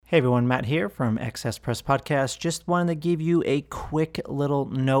Hey everyone, Matt here from Excess Press Podcast. Just wanted to give you a quick little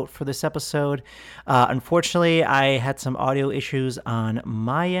note for this episode. Unfortunately, I had some audio issues on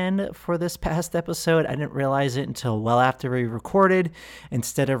my end for this past episode. I didn't realize it until well after we recorded.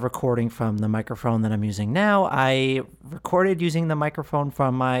 Instead of recording from the microphone that I'm using now, I recorded using the microphone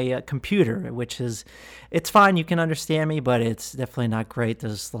from my computer, it's fine. You can understand me, but it's definitely not great.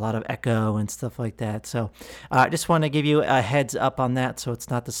 There's a lot of echo and stuff like that. So I just want to give you a heads up on that so it's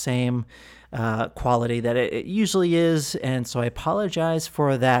not the same quality that it usually is, and so I apologize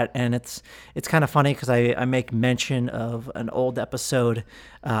for that. And it's kind of funny because I make mention of an old episode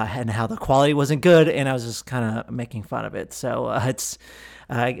and how the quality wasn't good, and I was just kind of making fun of it. So it's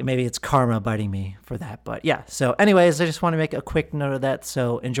maybe it's karma biting me for that. But yeah, so anyways, I just want to make a quick note of that.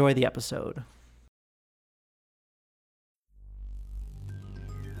 So enjoy the episode.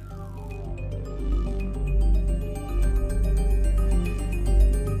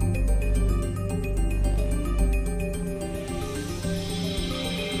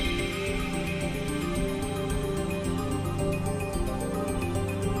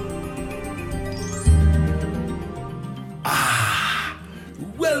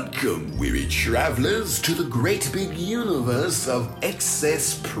 Welcome, weary travelers, to the great big universe of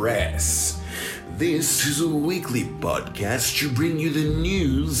Excess Press. This is a weekly podcast to bring you the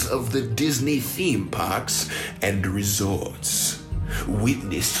news of the Disney theme parks and resorts.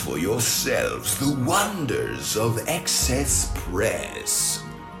 Witness for yourselves the wonders of Excess Press.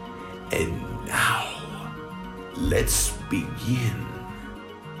 And now, let's begin.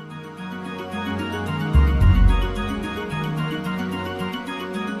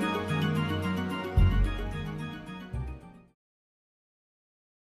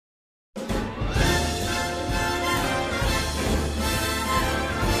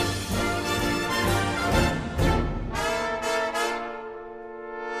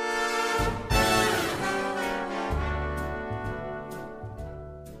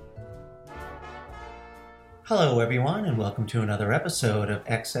 Hello everyone, and welcome to another episode of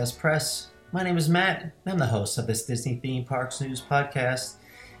Excess Press. My name is Matt, and I'm the host of this Disney Theme Parks News Podcast,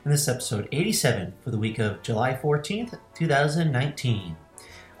 and this is episode 87 for the week of July 14th, 2019.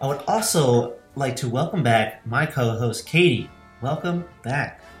 I would also like to welcome back my co-host Katie. Welcome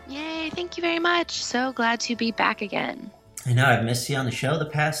back. Yay, thank you very much. So glad to be back again. I know, I've missed you on the show the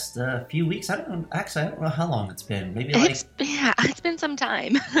past few weeks. I don't know how long it's been. Maybe it's been some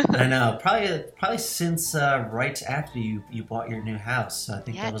time. I know, probably since right after you bought your new house. I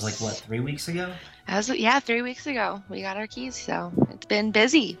think that was 3 weeks ago? 3 weeks ago. We got our keys, so it's been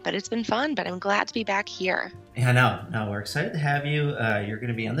busy, but it's been fun, but I'm glad to be back here. Yeah, no, we're excited to have you. You're going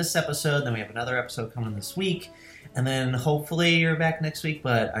to be on this episode, then we have another episode coming this week. And then hopefully you're back next week,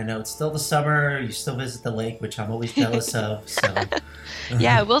 but I know it's still the summer. You still visit the lake, which I'm always jealous of. So,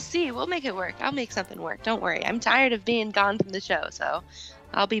 yeah, we'll see. We'll make it work. I'll make something work. Don't worry. I'm tired of being gone from the show, so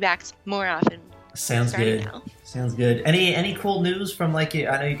I'll be back more often. Sounds good. Now. Sounds good. Any cool news from I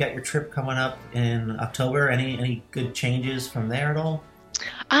know you got your trip coming up in October. Any good changes from there at all?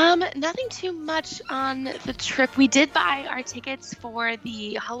 Nothing too much on the trip. We did buy our tickets for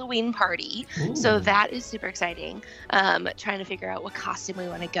the Halloween party. Ooh. So that is super exciting. Trying to figure out what costume we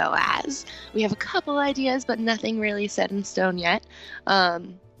want to go as. We have a couple ideas, but nothing really set in stone yet.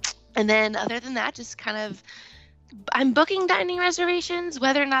 And then other than that, just kind of, I'm booking dining reservations.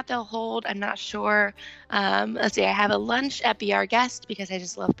 Whether or not they'll hold, I'm not sure. Let's see, I have a lunch at Be Our Guest because I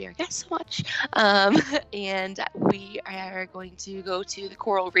just love Be Our Guest so much. And we are going to go to the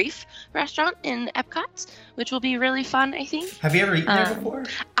Coral Reef restaurant in Epcot, which will be really fun, I think. Have you ever eaten there before?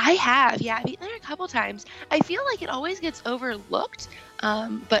 I have, yeah. I've eaten there a couple times. I feel like it always gets overlooked,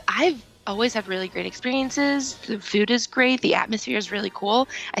 but I've always have really great experiences. The food is great. The atmosphere is really cool.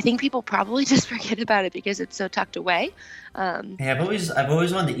 I think people probably just forget about it because it's so tucked away. Yeah, I've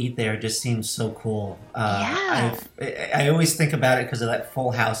always wanted to eat there. It just seems so cool. Yeah. I always think about it because of that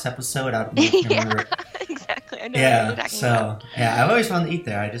Full House episode. I don't know if you remember. Exactly. I know what you're talking about. Yeah, I've always wanted to eat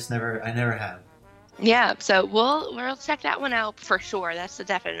there. I never have. Yeah, so we'll check that one out for sure. That's a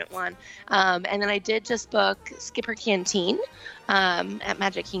definite one. And then I did just book Skipper Canteen at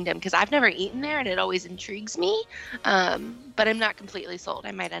Magic Kingdom because I've never eaten there and it always intrigues me. But I'm not completely sold.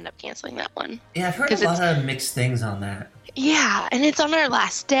 I might end up canceling that one. Yeah, I've heard a lot of mixed things on that. Yeah, and it's on our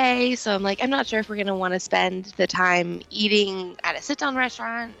last day, so I'm not sure if we're going to want to spend the time eating at a sit-down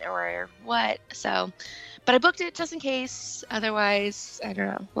restaurant or what. So, but I booked it just in case. Otherwise, I don't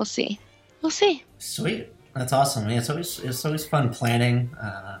know. We'll see. Sweet. That's awesome. Yeah, it's always fun planning.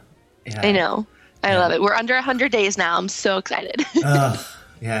 Yeah. I know. I love it. We're under 100 days now. I'm so excited.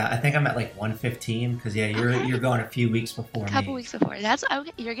 Yeah, I think I'm at like 115 because you're going a few weeks before me. A couple weeks before. That's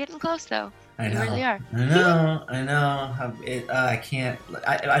okay. You're getting close though. I know. You really are. I know. I can't.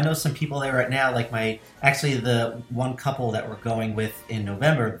 I know some people there right now. Like the one couple that we're going with in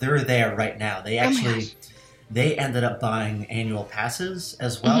November. They're there right now. They actually they ended up buying annual passes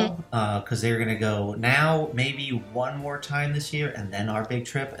as well because they're going to go now, maybe one more time this year, and then our big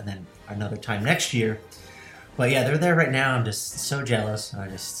trip, and then another time next year. But yeah, they're there right now. I'm just so jealous. I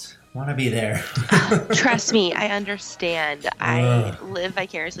just want to be there. Trust me, I understand. I live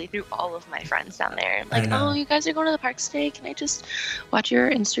vicariously through all of my friends down there. Like, oh, you guys are going to the parks today? Can I just watch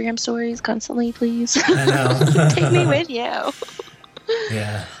your Instagram stories constantly, please? I know. Take me with you.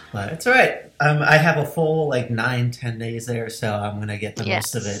 Yeah, but it's all right. I have a full 9-10 days there, so I'm going to get the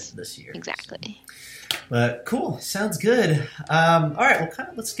most of it this year. Exactly. But cool, sounds good. All right, well,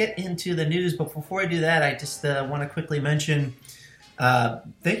 let's get into the news. But before I do that, I just want to quickly mention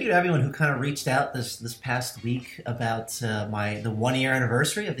thank you to everyone who kind of reached out this past week about the 1 year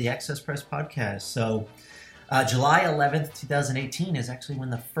anniversary of the Excess Press podcast. So July 11th, 2018 is actually when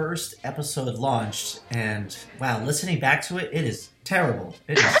the first episode launched. And wow, listening back to it, it is terrible.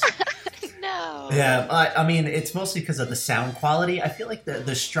 It is. No. Yeah, I mean, it's mostly because of the sound quality. I feel like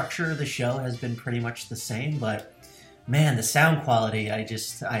the structure of the show has been pretty much the same, but man, the sound quality, I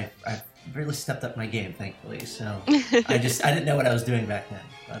really stepped up my game, thankfully. So I didn't know what I was doing back then.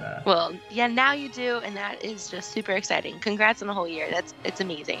 But well, yeah, now you do, and that is just super exciting. Congrats on the whole year. It's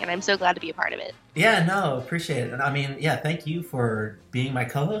amazing, and I'm so glad to be a part of it. Yeah, no, appreciate it. And I mean, yeah, thank you for being my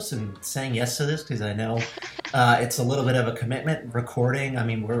co-host and saying yes to this, because I know it's a little bit of a commitment recording. I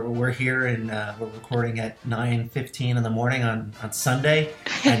mean, we're here and we're recording at 9:15 in the morning on Sunday.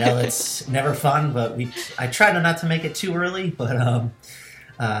 I know it's never fun, but I try not to make it too early, but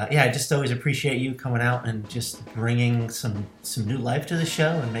yeah, I just always appreciate you coming out and just bringing some new life to the show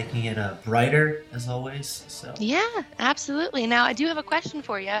and making it brighter, as always. So yeah, absolutely. Now, I do have a question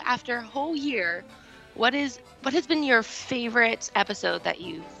for you. After a whole year, what has been your favorite episode that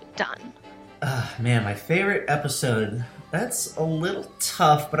you've done? Man, my favorite episode, that's a little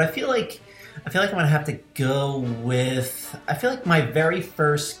tough, but I feel like I'm gonna have to go with my very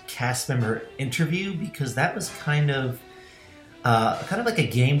first cast member interview, because that was kind of like a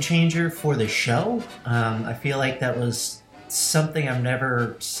game changer for the show. I feel like that was something I've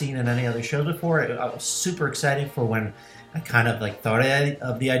never seen in any other show before. I was super excited for when I kind of thought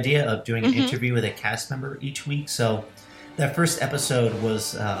of the idea of doing an interview with a cast member each week. So that first episode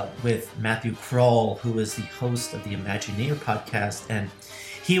was with Matthew Kroll, who is the host of the Imagineer podcast, and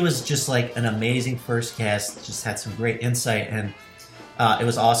he was just an amazing first guest. Just had some great insight, and it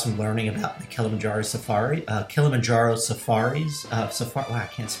was awesome learning about the Kilimanjaro Safaris. Wow, I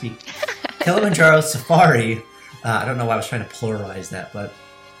can't speak. Kilimanjaro Safari. I don't know why I was trying to pluralize that, but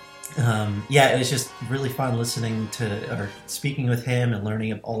yeah, it was just really fun listening to or speaking with him and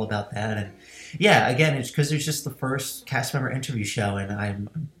learning all about that. And yeah, again, it's because it's just the first cast member interview show, and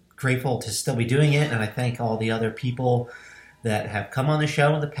I'm grateful to still be doing it. And I thank all the other people that have come on the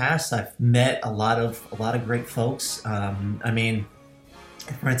show in the past. I've met a lot of great folks. I mean,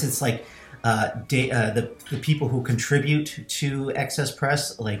 for instance, the people who contribute to Excess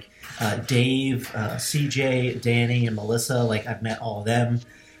Press, like Dave, CJ, Danny, and Melissa. I've met all of them,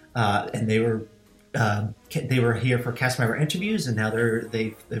 and they were here for cast member interviews, and now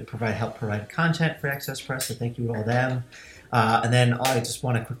they help provide content for Excess Press. So thank you to all them. And then I just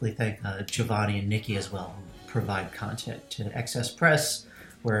want to quickly thank Giovanni and Nikki as well, who provide content to Excess Press,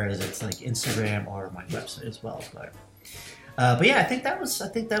 whereas it's Instagram or my website as well. But yeah, I think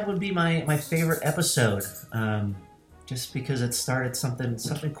that would be my favorite episode, just because it started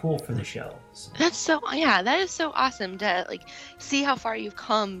something cool for the show. So. That is so awesome to see how far you've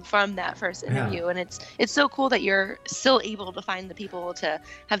come from that first interview, and it's so cool that you're still able to find the people to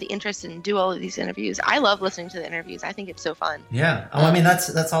have the interest and do all of these interviews. I love listening to the interviews. I think it's so fun. Yeah. Oh, I mean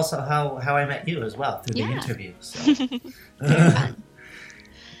that's also how I met you as well, through the interview. So. Very fun.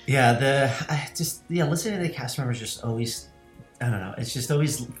 Listening to the cast members just always. I don't know. It's just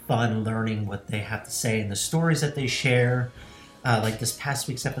always fun learning what they have to say and the stories that they share. This past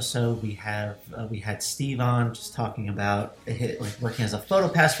week's episode, we had Steve on just talking about working as a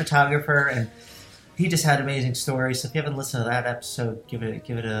PhotoPass photographer, and he just had amazing stories. So if you haven't listened to that episode, give it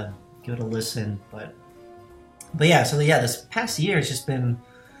a listen. But yeah, this past year has just been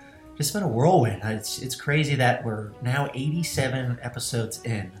a whirlwind. It's crazy that we're now 87 episodes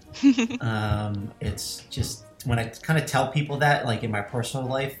in. It's just. When I kind of tell people that, in my personal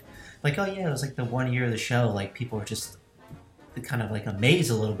life, oh yeah, it was the 1 year of the show, people are just kind of amazed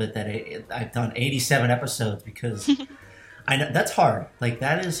a little bit that I've done 87 episodes, because I know that's hard. Like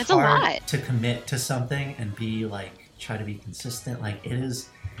that is It's hard a lot. to commit to something and be like try to be consistent. Like it is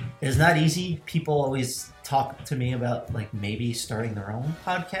not easy. People always talk to me about like maybe starting their own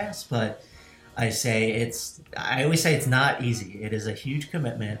podcast, but I always say it's not easy. It is a huge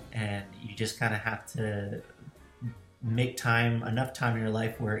commitment, and you just kind of have to make enough time in your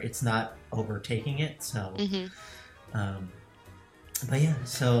life where it's not overtaking it. So, but yeah,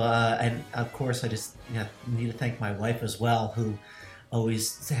 so and of course I just need to thank my wife as well, who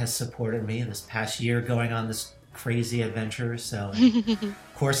always has supported me this past year going on this crazy adventure. So of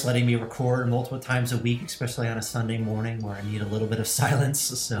course letting me record multiple times a week, especially on a Sunday morning where I need a little bit of silence.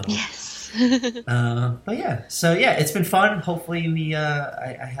 So Yes. but yeah, so yeah, it's been fun. Hopefully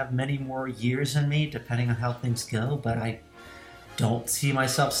I have many more years in me depending on how things go, but I don't see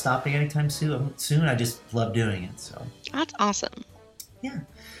myself stopping anytime soon. I just love doing it. So That's awesome. yeah,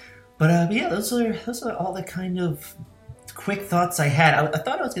 but yeah, those are all the kind of quick thoughts I had. I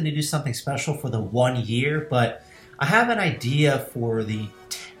thought I was going to do something special for the 1 year, but I have an idea for the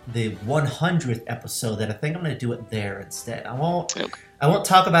 100th episode that I think I'm going to do it there instead. I won't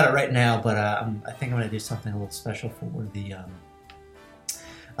talk about it right now, but I think I'm going to do something a little special for the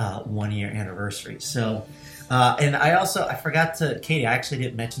 1 year anniversary. So, and I forgot to, Katie, I actually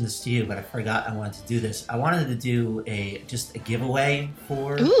didn't mention this to you, but I forgot I wanted to do this. I wanted to do just a giveaway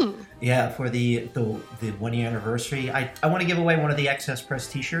for the 1 year anniversary. I want to give away one of the Excess Press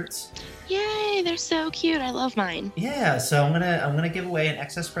t-shirts. Yay, they're so cute. I love mine. Yeah, so I'm gonna give away an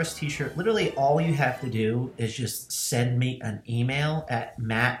Excess Press t-shirt. Literally all you have to do is just send me an email at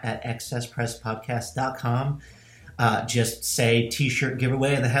matt@excesspresspodcast.com. Just say t-shirt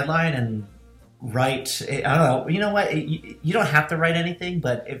giveaway in the headline and write, I don't know, you know what, you don't have to write anything,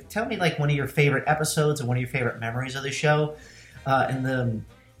 but tell me like one of your favorite episodes or one of your favorite memories of the show in the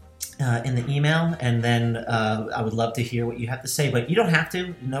email, and then I would love to hear what you have to say, but you don't have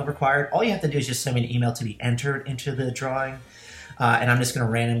to, no required. All you have to do is just send me an email to be entered into the drawing, and I'm just going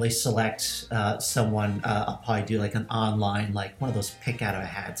to randomly select someone. I'll probably do like an online, like one of those pick out of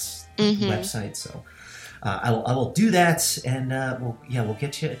hats websites, so I will do that, and we'll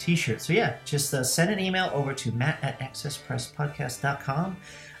get you a t-shirt. So yeah, just send an email over to matt@excesspresspodcast.com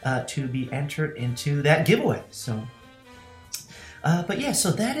to be entered into that giveaway. So but yeah,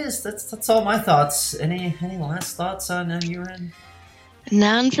 so that's all my thoughts. Any last thoughts on your end?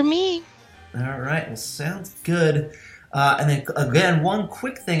 None for me. All right, well, sounds good. And then again, one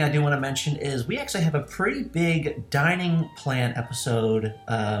quick thing I do want to mention is we actually have a pretty big dining plan episode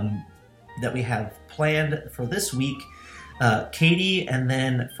that we have planned for this week. Katie and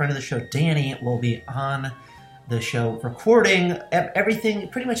then friend of the show Danny will be on the show recording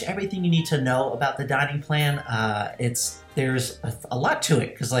pretty much everything you need to know about the dining plan. There's a lot to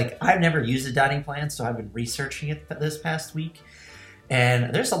it because like I've never used a dining plan, so I've been researching it this past week,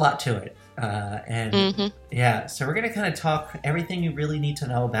 and there's a lot to it. Yeah, so we're going to kind of talk everything you really need to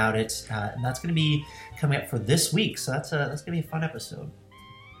know about it, and that's going to be coming up for this week, so that's going to be a fun episode.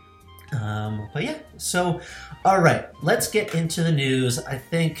 But yeah, so all right, let's get into the news. I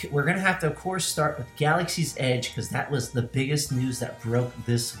think we're going to have to, of course, start with Galaxy's Edge because that was the biggest news that broke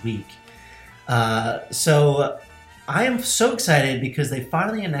this week. So I am so excited because they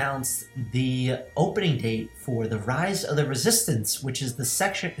finally announced the opening date for the Rise of the Resistance, which is the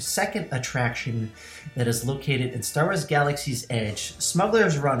second attraction that is located in Star Wars Galaxy's Edge.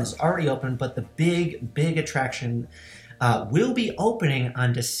 Smuggler's Run is already open, but the big attraction will be opening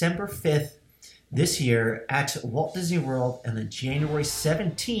on December 5th this year at Walt Disney World, and then January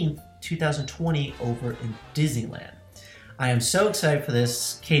 17th, 2020 over in Disneyland. I am so excited for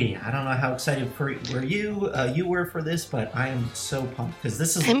this. Katie, I don't know how excited you were for this, but I am so pumped because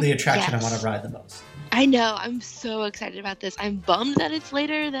this is the attraction I want to ride the most. I know. I'm so excited about this. I'm bummed that it's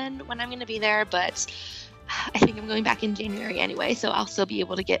later than when I'm going to be there, but I think I'm going back in January anyway, so I'll still be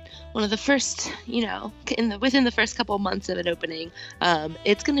able to get one of the first, within the first couple of months of it opening.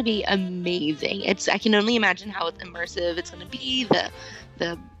 It's going to be amazing. I can only imagine how it's immersive it's going to be.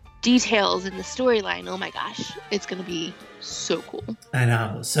 The details in the storyline, oh my gosh, it's going to be so cool. I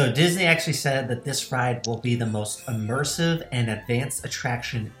know. So Disney actually said that this ride will be the most immersive and advanced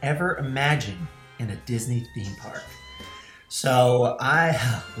attraction ever imagined in a Disney theme park. So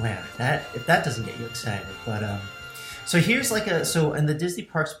if that doesn't get you excited, but so here's so in the Disney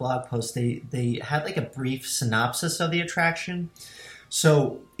Parks blog post, they had like a brief synopsis of the attraction.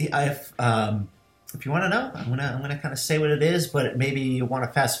 So if you want to know, I'm gonna kind of say what it is, but maybe you want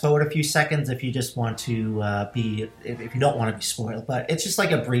to fast forward a few seconds if you just want to if you don't want to be spoiled. But it's just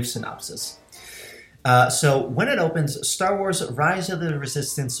like a brief synopsis. So when it opens, Star Wars Rise of the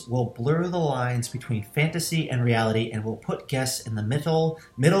Resistance will blur the lines between fantasy and reality and will put guests in the middle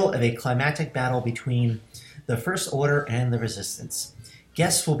of a climactic battle between the First Order and the Resistance.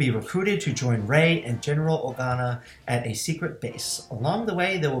 Guests will be recruited to join Rey and General Organa at a secret base. Along the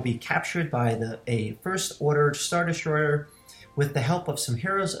way, they will be captured by a First Order Star Destroyer. With the help of some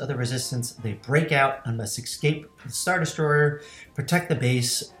heroes of the Resistance, they break out and must escape the Star Destroyer, protect the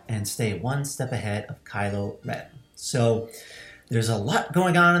base, and stay one step ahead of Kylo Ren. So there's a lot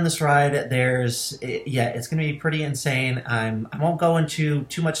going on in this ride. It's going to be pretty insane. I won't go into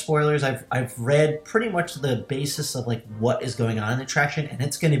too much spoilers. I've read pretty much the basis of like what is going on in the attraction, and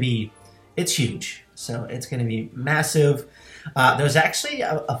it's huge. So it's going to be massive. There's actually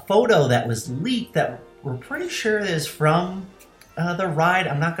a photo that was leaked that we're pretty sure is from the ride.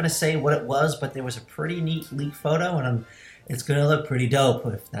 I'm not going to say what it was, but there was a pretty neat leak photo, and it's going to look pretty dope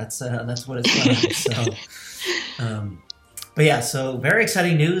if that's what it's going to be. So, but yeah, so very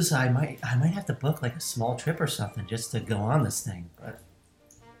exciting news. I might have to book like a small trip or something just to go on this thing. But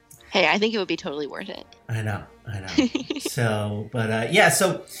hey, I think it would be totally worth it. I know. So, but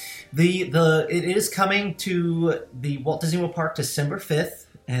so it is coming to the Walt Disney World Park December 5th.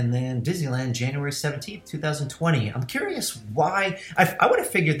 And then Disneyland, January 17th, 2020. I'm curious why. I would have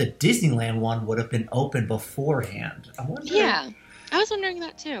figured the Disneyland one would have been open beforehand. I wonder. Yeah, I was wondering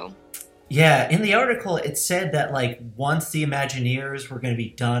that too. Yeah, in the article, it said that like once the Imagineers were going to be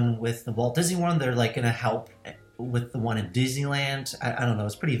done with the Walt Disney one, they're like going to help with the one in Disneyland. I don't know.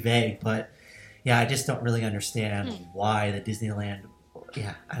 It's pretty vague, but yeah, I just don't really understand why the Disneyland.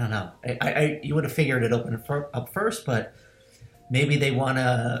 Yeah, I don't know. You would have figured it open up first, but maybe they want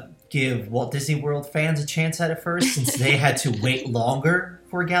to give Walt Disney World fans a chance at it first, since they had to wait longer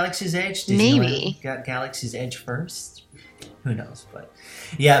for Galaxy's Edge. Maybe got Galaxy's Edge first. Who knows? But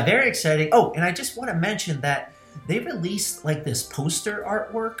yeah, very exciting. Oh, and I just want to mention that they released like this poster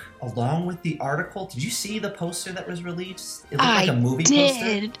artwork along with the article. Did you see the poster that was released? It looked like a movie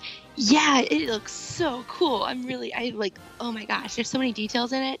poster. Yeah, it looks so cool. Oh my gosh, there's so many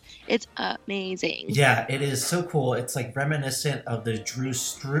details in it. It's amazing. Yeah, it is so cool. It's like reminiscent of the Drew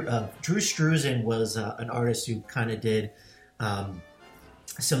Struzan was an artist who kind of did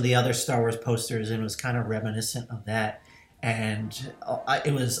some of the other Star Wars posters, and was kind of reminiscent of that. And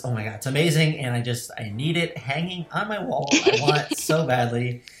it was, oh my God, it's amazing. And I need it hanging on my wall. I want it so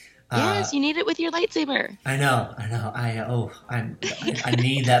badly. Yes, you need it with your lightsaber. I know. I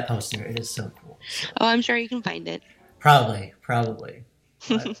need that poster. It is so cool. So. Oh, I'm sure you can find it. Probably.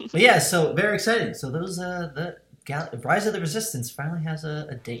 But yeah, so very exciting. So those the Rise of the Resistance finally has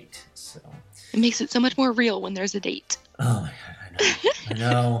a date. So it makes it so much more real when there's a date. Oh my God, I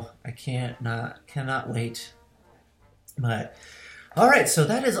know. I cannot wait. But all right, so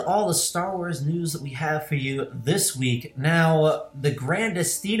that is all the Star Wars news that we have for you this week. Now, the Gran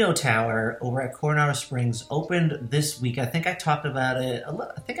Destino Tower over at Coronado Springs opened this week. I think I talked about it.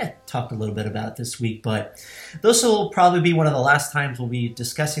 I think I talked a little bit about it this week, but this will probably be one of the last times we'll be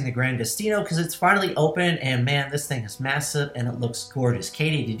discussing the Gran Destino, because it's finally open, and man, this thing is massive and it looks gorgeous.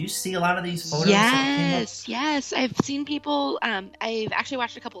 Katie, did you see a lot of these photos? Yes. I've seen people. I've actually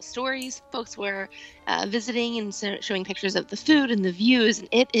watched a couple stories. Folks were visiting and showing pictures of the food and the views, and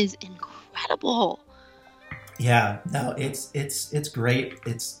it is incredible. Yeah, no, it's great.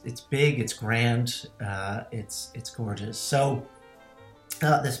 It's big. It's grand. It's gorgeous. So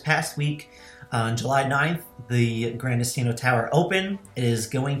this past week, on July 9th, the Gran Destino Tower Open is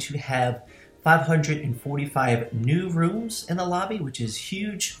going to have 545 new rooms in the lobby, which is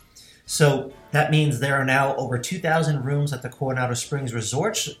huge. So that means there are now over 2,000 rooms at the Coronado Springs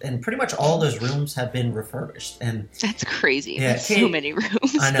Resort, and pretty much all those rooms have been refurbished. And that's crazy. Yeah, Katie, so many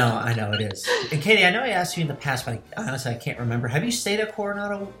rooms. I know it is. And Katie, I know I asked you in the past, but honestly I can't remember. Have you stayed at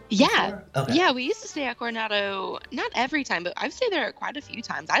Coronado? Yeah. Before? Okay. Yeah, we used to stay at Coronado, not every time, but I've stayed there quite a few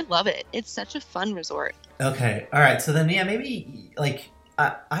times. I love it. It's such a fun resort. Okay. All right. So then, yeah, maybe like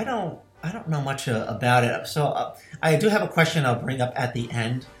I don't know much about it. So I do have a question I'll bring up at the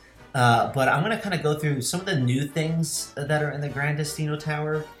end. But I'm going to kind of go through some of the new things that are in the Gran Destino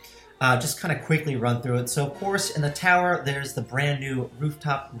Tower. Just kind of quickly run through it. So, of course, in the tower, there's the brand new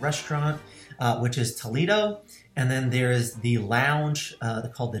rooftop restaurant, which is Toledo. And then there's the lounge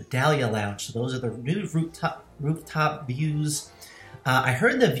called the Dahlia Lounge. So those are the new rooftop views. I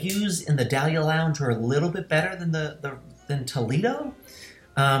heard the views in the Dahlia Lounge are a little bit better than Toledo.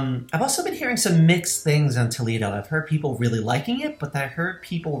 I've also been hearing some mixed things on Toledo. I've heard people really liking it, but I heard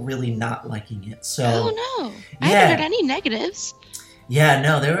people really not liking it. So, oh no, I haven't heard any negatives. Yeah,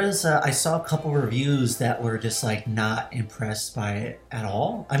 no, there was. I saw a couple reviews that were just like not impressed by it at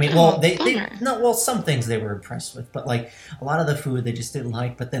all. I mean, well, they no, well, some things they were impressed with, but like a lot of the food they just didn't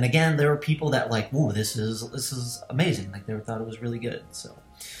like. But then again, there were people that like, "Ooh, this is amazing!" Like they thought it was really good. So,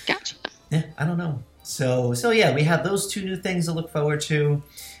 gotcha. Yeah, I don't know. So yeah, we have those two new things to look forward to,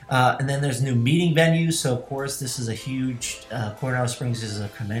 and then there's new meeting venues. So of course, this is a huge. Coronado Springs is a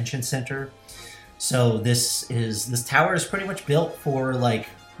convention center. So this tower is pretty much built for like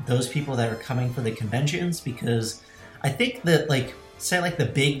those people that are coming for the conventions, because I think that like say like the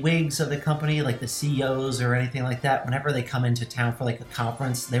big wigs of the company, like the CEOs or anything like that, whenever they come into town for like a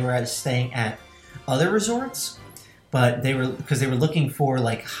conference, they were staying at other resorts, but they were looking for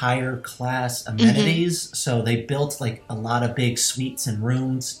like higher class amenities. Mm-hmm. So they built like a lot of big suites and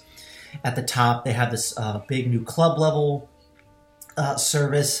rooms. At the top, they have this big new club level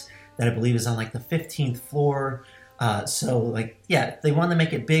service that I believe is on like the 15th floor. So like, yeah, they want to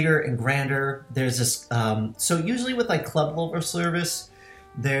make it bigger and grander. There's this, so usually with like club level service,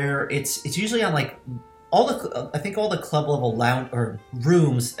 it's usually on like all the club level lounge or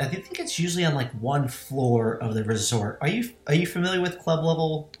rooms. I think it's usually on like one floor of the resort. Are you familiar with club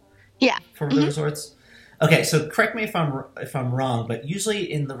level? Yeah. For the resorts? Okay. So correct me if I'm wrong, but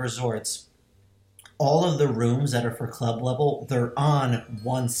usually in the resorts, all of the rooms that are for club level, they're on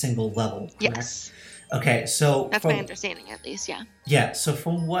one single level, correct? Yes. Okay, so... That's my understanding, at least, yeah. Yeah, so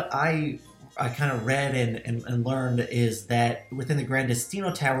from what I kind of read and learned is that within the Gran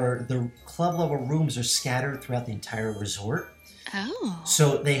Destino Tower, the club level rooms are scattered throughout the entire resort. Oh.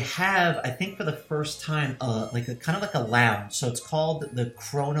 So they have, I think for the first time, like a kind of like a lounge. So it's called the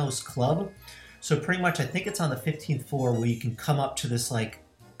Kronos Club. So pretty much, I think it's on the 15th floor where you can come up to this like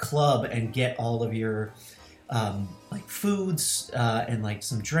club and get all of your like foods and like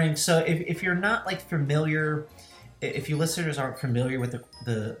some drinks. So if you're not like familiar, if you listeners aren't familiar with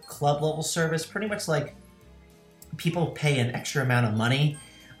the club level service, pretty much like people pay an extra amount of money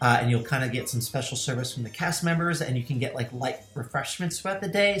and you'll kind of get some special service from the cast members, and you can get like light refreshments throughout the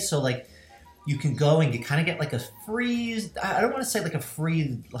day. So like you can go and you kind of get like a free, I don't want to say like a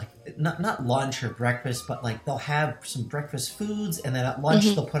free, like not lunch or breakfast, but like they'll have some breakfast foods, and then at lunch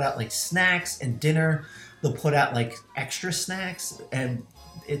they'll put out like snacks, and dinner they'll put out like extra snacks, and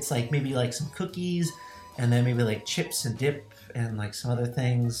it's like maybe like some cookies, and then maybe like chips and dip and like some other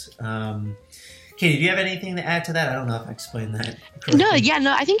things. Katie, do you have anything to add to that? I don't know if I explained that correctly. No,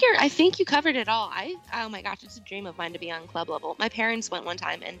 I think you covered it all. Oh my gosh, it's a dream of mine to be on club level. My parents went one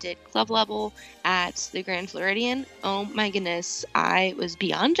time and did club level at the Grand Floridian. Oh my goodness, I was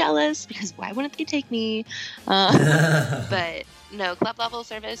beyond jealous, because why wouldn't they take me? But no, club level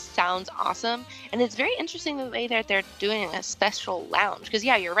service sounds awesome, and it's very interesting the way that they're doing a special lounge. Because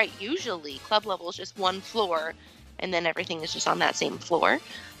yeah, you're right. Usually, club level is just one floor, and then everything is just on that same floor.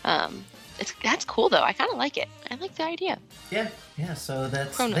 That's cool though. I kind of like it. I like the idea. Yeah. So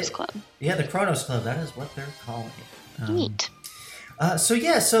that's Kronos Club. Yeah, the Kronos Club. That is what they're calling it. Neat.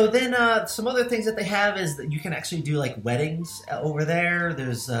 So then some other things that they have is that you can actually do like weddings over there.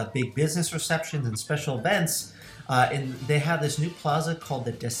 There's big business receptions and special events. And they have this new plaza called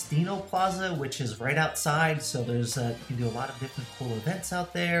the Destino Plaza, which is right outside. So there's you can do a lot of different cool events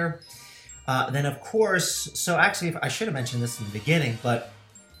out there. Then of course, so actually I should have mentioned this in the beginning, but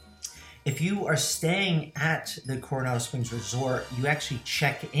if you are staying at the Coronado Springs Resort, you actually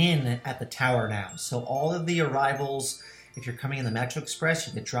check in at the tower now. So all of the arrivals, if you're coming in the Metro Express,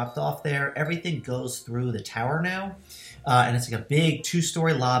 you get dropped off there. Everything goes through the tower now. And it's like a big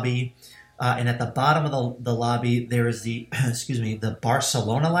 2-story lobby. And at the bottom of the lobby, there is the, the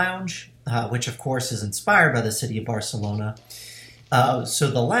Barcelona Lounge, which of course is inspired by the city of Barcelona. So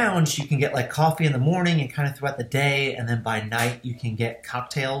the lounge, you can get like coffee in the morning and kind of throughout the day, and then by night you can get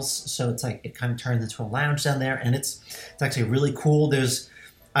cocktails. So it's like it kind of turns into a lounge down there, and it's actually really cool.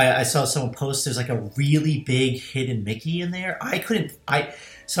 I saw someone post there's like a really big hidden Mickey in there.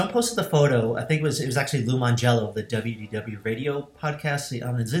 Someone posted the photo. I think it was actually Lou Mangello of the WDW Radio podcast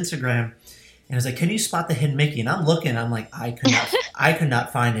on his Instagram, and I was like, "Can you spot the hidden Mickey?" And I'm looking, I'm like, I could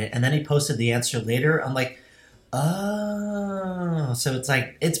not find it. And then he posted the answer later. I'm like, oh, so it's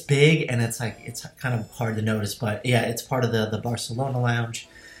like it's big, and it's like it's kind of hard to notice, but yeah, it's part of the Barcelona Lounge.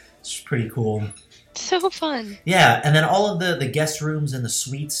 It's pretty cool. So fun. Yeah, and then all of the guest rooms and the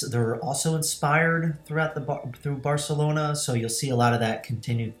suites, they're also inspired throughout through Barcelona, so you'll see a lot of that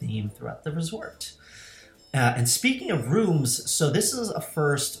continued theme throughout the resort. And speaking of rooms, so this is a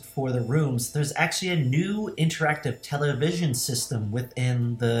first for the rooms. There's actually a new interactive television system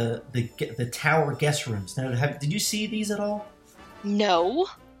within the tower guest rooms. Now, did you see these at all? No.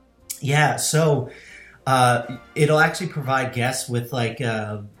 Yeah, so It'll actually provide guests with like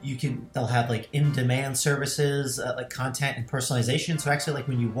they'll have like in-demand services, like content and personalization. So actually, like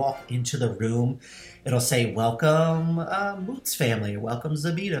when you walk into the room, it'll say welcome Moots family or welcome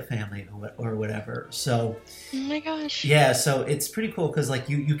Zabita family or whatever. So Oh my gosh. yeah, so it's pretty cool because like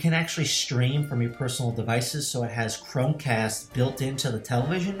you can actually stream from your personal devices. So it has Chromecast built into the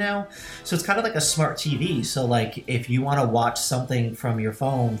television now. So it's kind of like a smart TV. So like if you want to watch something from your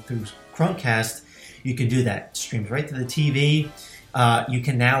phone through Chromecast, you can do that. It streams right to the TV. You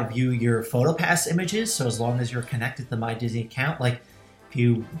can now view your PhotoPass images. So as long as you're connected to the My Disney account, like if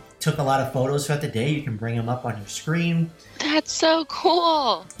you took a lot of photos throughout the day, you can bring them up on your screen. That's so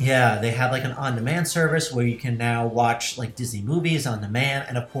cool. Yeah, they have like an on-demand service where you can now watch like Disney movies on demand.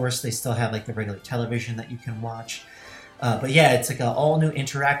 And of course, they still have like the regular television that you can watch. But yeah, it's like an all-new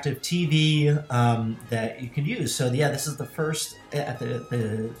interactive TV that you can use. So yeah, this is the first at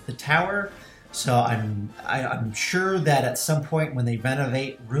the tower. So I'm sure that at some point when they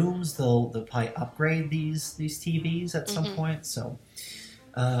renovate rooms, they'll probably upgrade these TVs at some point. So,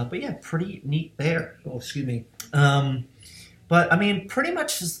 but yeah, pretty neat there. Oh, excuse me. But I mean, pretty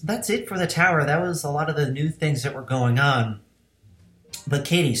much that's it for the tower. That was a lot of the new things that were going on. But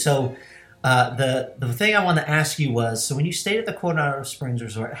Katie, so the thing I want to ask you was, so when you stayed at the Coronado Springs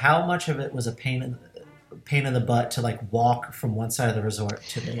Resort, how much of it was a pain in the butt to like walk from one side of the resort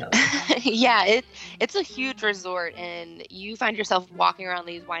to the other? Yeah, it's a huge resort, and you find yourself walking around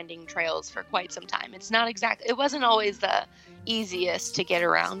these winding trails for quite some time. It wasn't always the easiest to get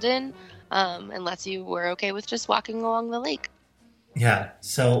around in, unless you were okay with just walking along the lake. Yeah.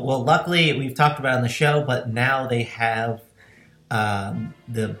 So, well, luckily we've talked about it on the show, but now they have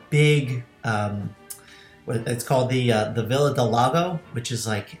the big. It's called the Villa del Lago, which is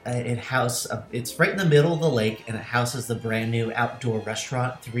like it's right in the middle of the lake, and it houses the brand new outdoor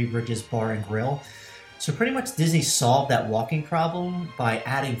restaurant, Three Bridges Bar and Grill. So pretty much Disney solved that walking problem by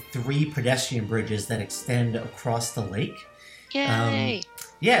adding 3 pedestrian bridges that extend across the lake. Yay!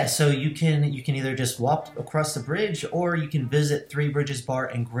 Yeah, so you can either just walk across the bridge, or you can visit Three Bridges Bar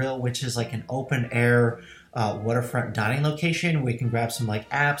and Grill, which is like an open air waterfront dining location where you can grab some like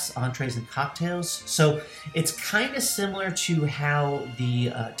apps, entrees, and cocktails. So it's kind of similar to how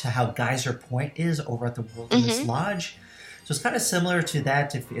how Geyser Point is over at the Wilderness Lodge. So it's kind of similar to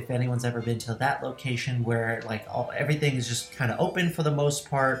that if anyone's ever been to that location where like everything is just kind of open for the most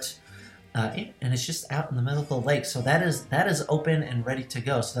part. And it's just out in the middle of the lake. So that is open and ready to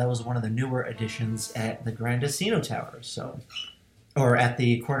go. So that was one of the newer additions at the Grand Casino Tower. So, or at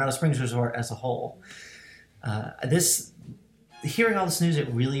the Coronado Springs Resort as a whole. Hearing all this news, it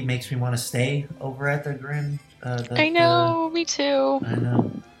really makes me want to stay over at the Grand. I know, me too. I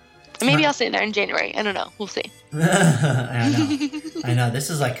know. Maybe I'll stay there in January. I don't know. We'll see. I know. This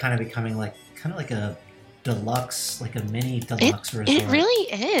is like kind of becoming like a deluxe, like a mini deluxe resort. It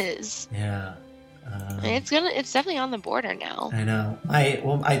really is. Yeah. It's definitely on the border now. I know.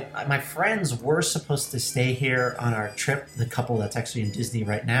 My friends were supposed to stay here on our trip. The couple that's actually in Disney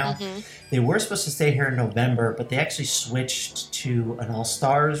right now, they were supposed to stay here in November, but they actually switched to an All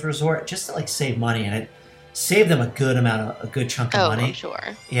Stars resort just to like save money, and it saved them a good chunk of money. Oh, I'm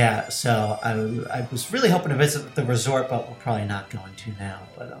sure. Yeah. So I was really hoping to visit the resort, but we're probably not going to now.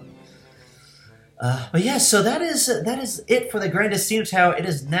 But yeah, so that is it for the Grand Casino Tower. It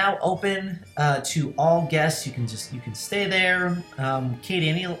is now open to all guests. You can stay there. Katie,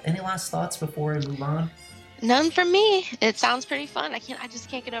 any last thoughts before we move on? None from me. It sounds pretty fun. I just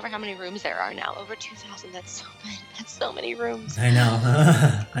can't get over how many rooms there are now. Over 2,000. That's so many rooms. I know.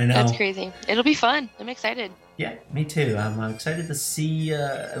 I know. That's crazy. It'll be fun. I'm excited. Yeah, me too. I'm excited to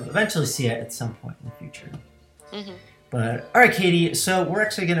eventually see it at some point in the future. But, all right, Katie, so we're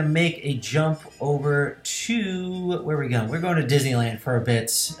actually going to make a jump over to, where are we going? We're going to Disneyland for a bit.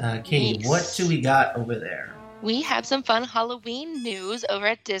 Katie, Yes. What do we got over there? We have some fun Halloween news over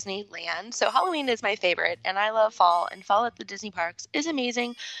at Disneyland. So Halloween is my favorite, and I love fall, and fall at the Disney parks is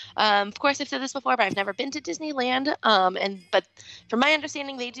amazing. Of course, I've said this before, but I've never been to Disneyland. But from my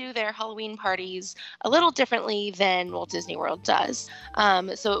understanding, they do their Halloween parties a little differently than Walt Disney World does.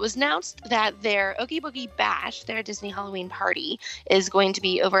 So it was announced that their Oogie Boogie Bash, their Disney Halloween party, is going to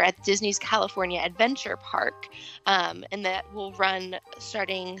be over at Disney's California Adventure Park, and that will run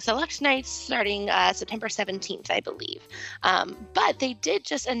select nights starting September 17th. I believe. But they did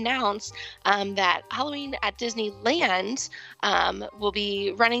just announce that Halloween at Disneyland will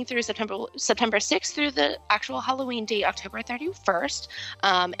be running through September 6th through the actual Halloween date, October 31st.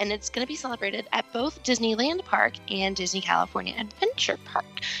 And it's going to be celebrated at both Disneyland Park and Disney California Adventure Park.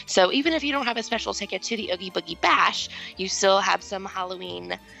 So even if you don't have a special ticket to the Oogie Boogie Bash, you still have some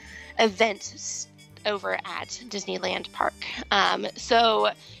Halloween event over at Disneyland Park.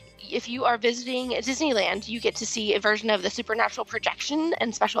 So if you are visiting Disneyland, you get to see a version of the Supernatural Projection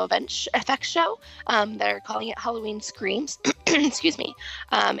and Special Effects Show. They're calling it Halloween Screams. Excuse me.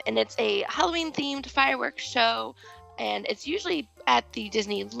 And it's a Halloween-themed fireworks show, and it's usually at the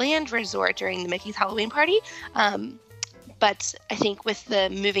Disneyland Resort during the Mickey's Halloween Party. But I think with the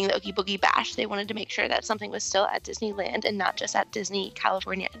moving the Oogie Boogie Bash, they wanted to make sure that something was still at Disneyland and not just at Disney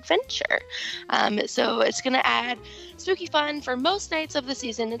California Adventure. So it's going to add spooky fun for most nights of the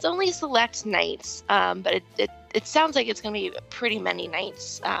season. It's only select nights, but it sounds like it's going to be pretty many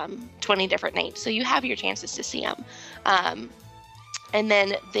nights, 20 different nights. So you have your chances to see them. And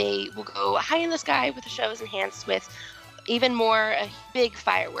then they will go high in the sky with the shows enhanced with even more a big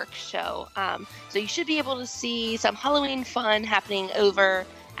fireworks show. So you should be able to see some Halloween fun happening over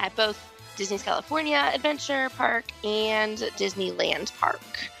at both Disney's California Adventure Park and Disneyland Park.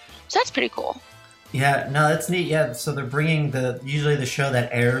 So that's pretty cool. Yeah, no, that's neat. Yeah, so they're bringing usually the show that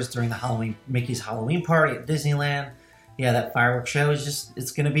airs during the Mickey's Halloween Party at Disneyland. Yeah, that fireworks show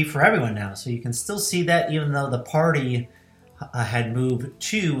it's going to be for everyone now. So you can still see that even though the party had moved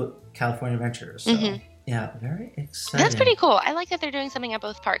to California Adventure. So. Mm-hmm. Yeah, very exciting. That's pretty cool. I like that they're doing something at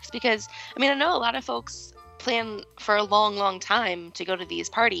both parks because, I know a lot of folks plan for a long, long time to go to these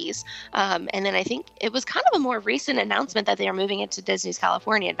parties. And then I think it was kind of a more recent announcement that they are moving it to Disney's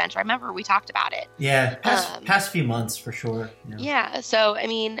California Adventure. I remember we talked about it. Yeah, past few months for sure. Yeah, so,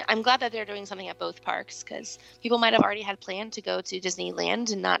 I'm glad that they're doing something at both parks because people might have already had planned to go to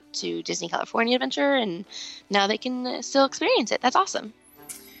Disneyland and not to Disney California Adventure, and now they can still experience it. That's awesome.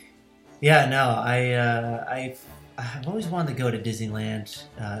 Yeah, no, I've always wanted to go to Disneyland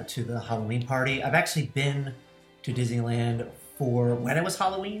to the Halloween party. I've actually been to Disneyland for when it was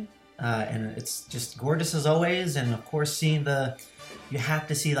Halloween, and it's just gorgeous as always. And of course, you have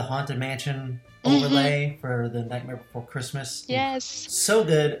to see the Haunted Mansion overlay for the Nightmare Before Christmas. Yes, so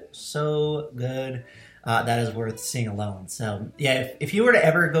good, so good. That is worth seeing alone. So yeah, if you were to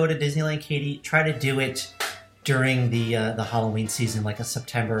ever go to Disneyland, Katie, try to do it during the Halloween season, like a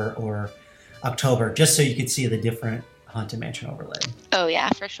September or October, just so you could see the different Haunted Mansion overlay. Oh yeah,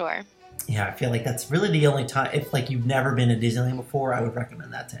 for sure. Yeah, I feel like that's really the only time, if you've never been to Disneyland before, I would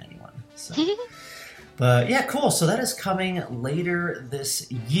recommend that to anyone. So. But yeah, cool. So that is coming later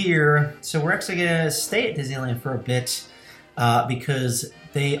this year. So we're actually going to stay at Disneyland for a bit because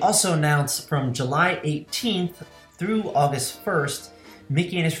they also announced from July 18th through August 1st,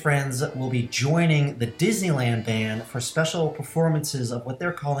 Mickey and his friends will be joining the Disneyland Band for special performances of what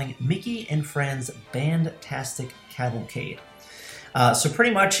they're calling Mickey and Friends Bandtastic Cavalcade. So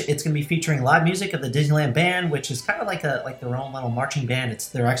pretty much it's going to be featuring live music of the Disneyland Band, which is kind of like their own little marching band.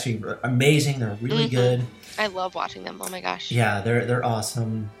 They're actually amazing. They're really good. I love watching them. Oh my gosh. Yeah, they're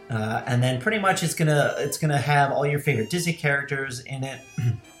awesome. And then pretty much it's gonna have all your favorite Disney characters in it,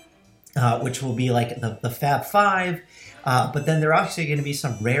 which will be like the Fab Five. But then there are actually going to be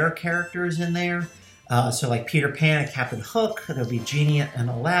some rare characters in there. So like Peter Pan and Captain Hook. There'll be Genie and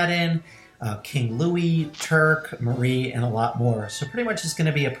Aladdin, King Louie, Turk, Marie, and a lot more. So pretty much it's going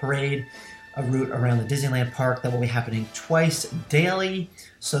to be a parade, a route around the Disneyland park that will be happening twice daily.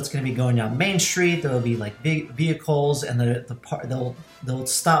 So it's going to be going down Main Street. There will be like big vehicles, and they'll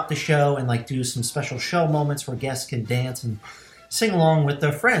stop the show and do some special show moments where guests can dance and sing along with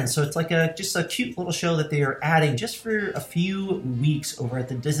their friends. So it's like just a cute little show that they are adding just for a few weeks over at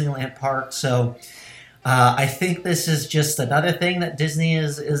the Disneyland park. So I think this is just another thing that Disney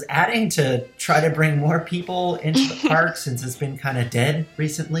is adding to try to bring more people into the park since it's been kind of dead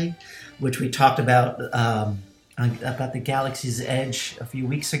recently, which we talked about the Galaxy's Edge a few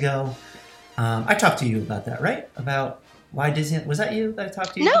weeks ago. I talked to you about that, right? About why Disney... Was that you that I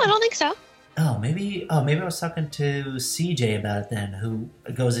talked to you? No, I don't think so. Maybe I was talking to CJ about it then, who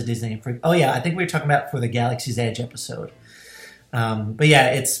goes to Disney. Oh yeah, I think we were talking about it for the Galaxy's Edge episode. But yeah,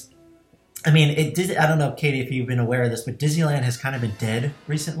 it did. I don't know, Katie, if you've been aware of this, but Disneyland has kind of been dead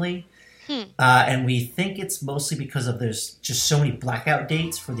recently. And we think it's mostly because there's just so many blackout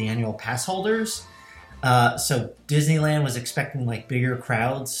dates for the annual pass holders. So Disneyland was expecting bigger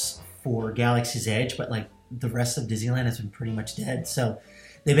crowds for Galaxy's Edge, but the rest of Disneyland has been pretty much dead. So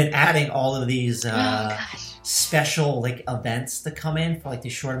they've been adding all of these special events to come in for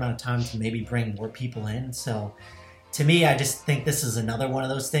this short amount of time to maybe bring more people in. So to me, I just think this is another one of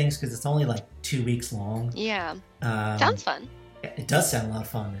those things because it's only 2 weeks long. Yeah. Sounds fun. It does sound a lot of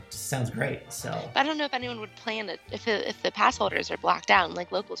fun. It just sounds great. So I don't know if anyone would plan it if the pass holders are blocked out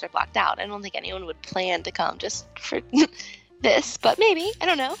and locals are blocked out. I don't think anyone would plan to come just for this, but maybe. I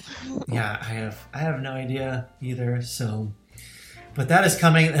don't know. Yeah, I have no idea either. So But that is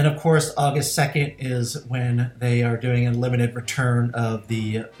coming, and of course, August 2nd is when they are doing a limited return of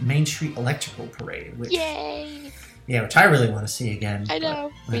the Main Street Electrical Parade. Which, Yay! Yeah, which I really want to see again. I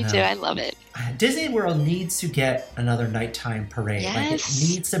know. Me too. I love it. Disney World needs to get another nighttime parade. Yes. Like, it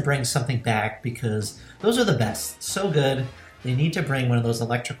needs to bring something back because those are the best. So good. They need to bring one of those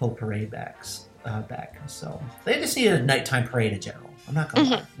electrical parade back. So they just need a nighttime parade in general. I'm not going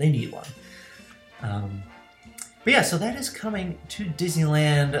to lie. They need one. But yeah, so that is coming to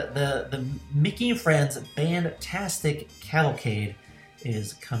Disneyland. The Mickey and Friends Bandtastic Cavalcade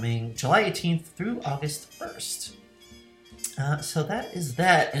is coming July 18th through August 1st. So that is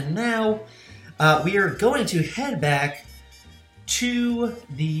that. And now we are going to head back to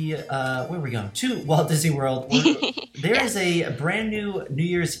the, where are we going? To Walt Disney World. There is a brand new New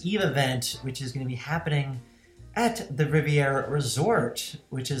Year's Eve event, which is going to be happening at the Riviera Resort,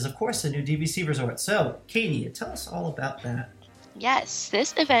 which is, of course, a new DVC resort. So, Katie, tell us all about that. Yes,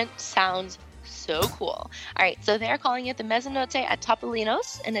 this event sounds so cool. All right, so they're calling it the Mezzanotte at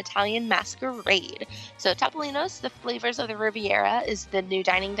Topolino's, an Italian masquerade. So Topolino's, the flavors of the Riviera, is the new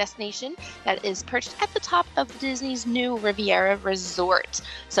dining destination that is perched at the top of Disney's new Riviera Resort.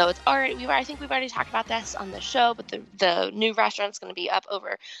 So it's already, I think we've already talked about this on the show, but the new restaurant's going to be up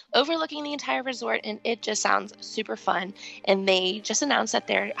overlooking the entire resort, and it just sounds super fun. And they just announced that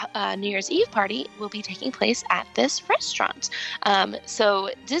their New Year's Eve party will be taking place at this restaurant. So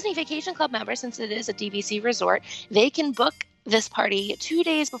Disney Vacation Club members, since it is a DVC resort, they can book this party 2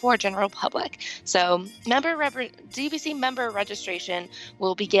 days before general public. So DVC member registration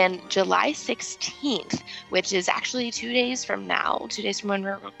will begin July 16th, which is actually 2 days from now, 2 days from when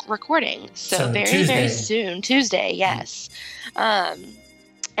we're recording. So very, Tuesday. very soon. Tuesday, yes.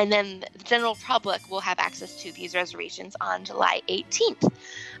 And then the general public will have access to these reservations on July 18th.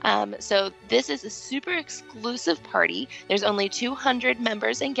 So this is a super exclusive party. There's only 200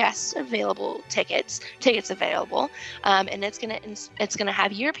 members and guests available, tickets available, and it's gonna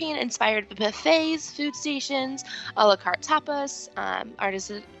have European-inspired buffets, food stations, a la carte tapas,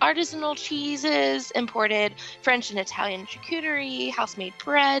 artisanal cheeses, imported French and Italian charcuterie, house-made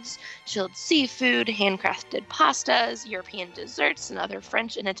breads, chilled seafood, handcrafted pastas, European desserts, and other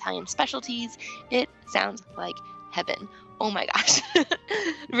French and Italian specialties. It sounds like heaven. Oh my gosh.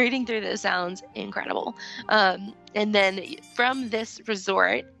 Reading through this sounds incredible. And then from this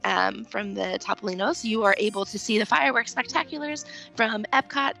resort, from the Topolino's, you are able to see the fireworks spectaculars from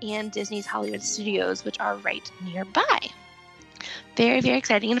Epcot and Disney's Hollywood Studios, which are right nearby. Very, very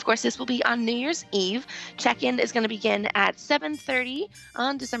exciting. And of course, this will be on New Year's Eve. Check-in is going to begin at 7:30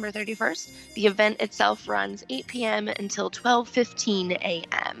 on December 31st. The event itself runs 8 p.m. until 12:15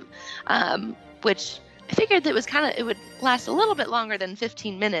 a.m., which I figured that it would last a little bit longer than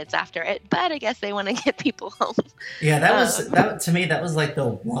 15 minutes after it, but I guess they want to get people home. Yeah, to me, that was like the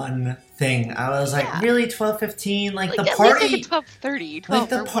one thing. I was like, really, 12:15? Like the party. At least like 12:30,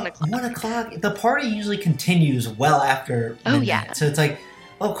 12 or 1 o'clock. 1 o'clock. The party usually continues well after midnight. Oh, yeah. So it's like,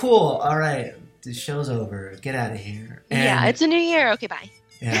 oh, cool. All right. The show's over. Get out of here. And, yeah, it's a new year. Okay, bye.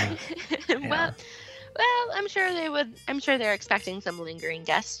 Yeah. Well, I'm sure they're expecting some lingering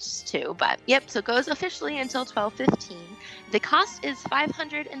guests too. But yep, so it goes officially until 12:15. The cost is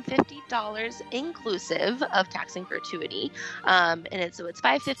 $550 inclusive of tax and gratuity, and it's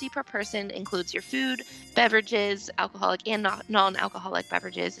 $550 per person. Includes your food, beverages, alcoholic and non-alcoholic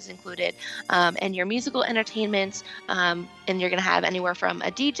beverages is included, and your musical entertainment. And you're going to have anywhere from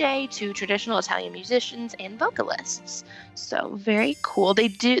a DJ to traditional Italian musicians and vocalists. So very cool. They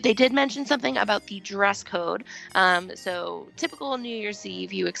did mention something about the dress code. So typical New Year's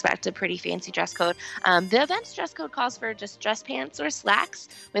Eve, you expect a pretty fancy dress code. The event's dress code calls for just dress pants or slacks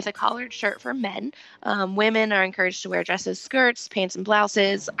with a collared shirt for men. Women are encouraged to wear dresses, skirts, pants, and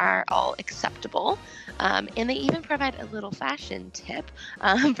blouses are all acceptable. And they even provide a little fashion tip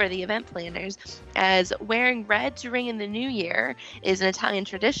for the event planners, as wearing red to ring in the new year is an Italian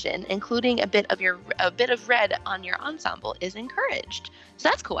tradition. Including a bit of red on your ensemble is encouraged. So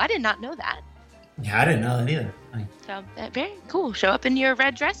that's cool. I did not know that. Yeah, I didn't know that either. So very cool. Show up in your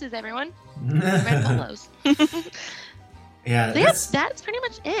red dresses, everyone. Red polos. Yeah, so that's pretty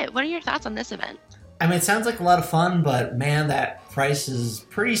much it. What are your thoughts on this event? I mean, it sounds like a lot of fun, but man, that price is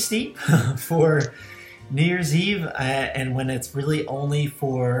pretty steep for New Year's Eve, and when it's really only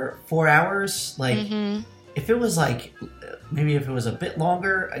for 4 hours. Like, if it was like, maybe if it was a bit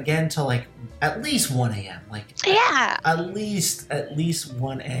longer, again, to like at least 1 a.m. Like, yeah, at least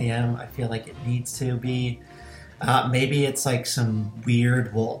 1 a.m. I feel like it needs to be. Maybe it's like some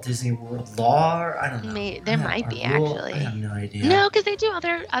weird Walt Disney World law. I don't know. There might be, actually. I have no idea. No, because they do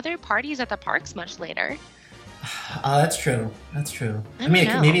other parties at the parks much later. That's true. That's true. I I mean,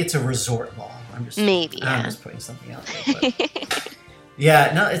 don't know. maybe it's a resort law. I'm just putting something out there. But.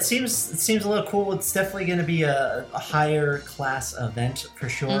 Yeah, no, it seems a little cool. It's definitely going to be a higher class event for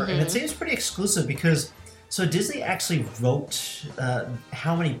sure, and it seems pretty exclusive because so Disney actually wrote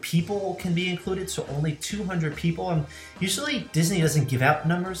how many people can be included, so only 200 people. And usually Disney doesn't give out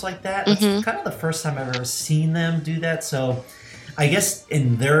numbers like that. It's kind of the first time I've ever seen them do that. So I guess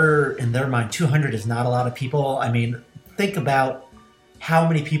in their mind, 200 is not a lot of people. I mean, think about how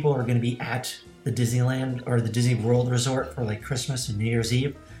many people are going to be at the Disneyland or the Disney World Resort for like Christmas and New Year's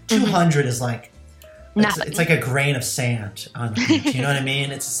Eve. 200 is like it's like a grain of sand on the beach. You know what I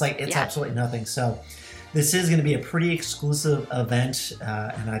mean? It's just like it's absolutely nothing. So this is going to be a pretty exclusive event,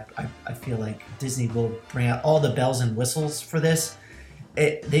 and I feel like Disney will bring out all the bells and whistles for this.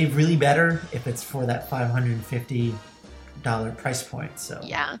 They really better if it's for that $550 price point. So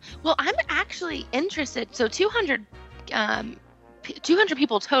yeah, well, I'm actually interested. So 200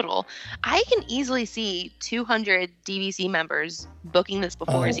 people total. I can easily see 200 DVC members booking this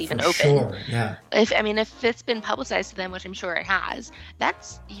before it's even open. Sure, yeah. If it's been publicized to them, which I'm sure it has,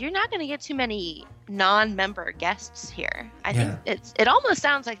 you're not going to get too many non-member guests here. I think it almost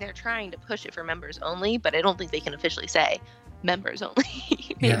sounds like they're trying to push it for members only, but I don't think they can officially say members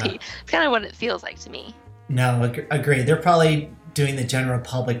only. Maybe it's kind of what it feels like to me. No, agree. They're probably doing the general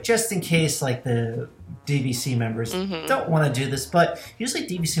public just in case like the DVC members don't want to do this, but usually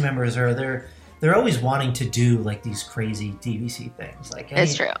DVC members they're always wanting to do like these crazy DVC things, like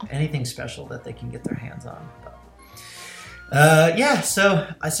it's true. Anything special that they can get their hands on. But, so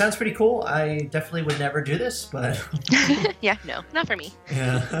it sounds pretty cool. I definitely would never do this, but yeah, no, not for me.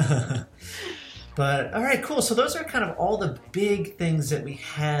 Yeah. But all right, cool. So those are kind of all the big things that we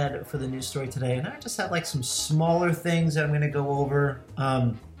had for the news story today, and I just have like some smaller things that I'm going to go over.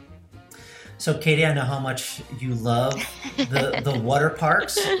 So Katie, I know how much you love the water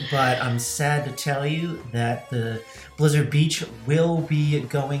parks, but I'm sad to tell you that the Blizzard Beach will be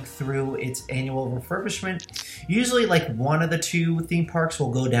going through its annual refurbishment. Usually like one of the two theme parks will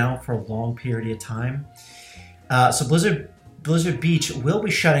go down for a long period of time. So Blizzard Beach will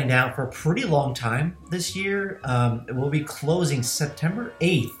be shutting down for a pretty long time this year. It will be closing September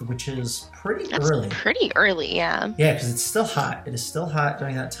 8th, which is early. Pretty early, yeah. Yeah, because it's still hot. It is still hot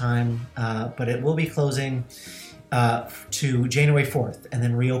during that time, but it will be closing to January 4th and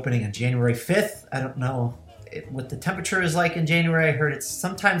then reopening on January 5th. I don't know what the temperature is like in January. I heard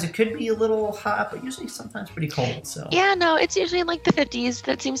sometimes it could be a little hot, but usually sometimes pretty cold. So yeah, no, it's usually in like the 50s.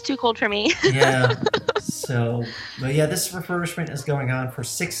 That seems too cold for me. Yeah. So, but yeah, this refurbishment is going on for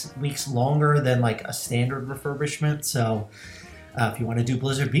 6 weeks longer than like a standard refurbishment. So, if you want to do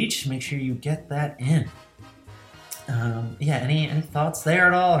Blizzard Beach, make sure you get that in. Any thoughts there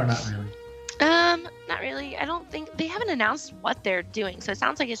at all, or not really? Not really. I don't think they haven't announced what they're doing. So it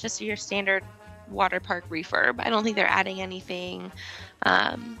sounds like it's just your standard water park refurb. I don't think they're adding anything.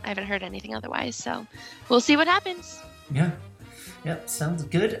 I haven't heard anything otherwise. So we'll see what happens. Yeah. Yep, sounds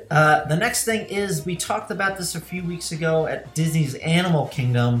good. The next thing is, we talked about this a few weeks ago at Disney's Animal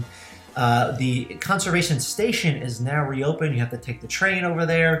Kingdom. The conservation station is now reopened. You have to take the train over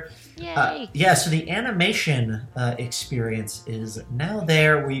there. Yay! So the animation experience is now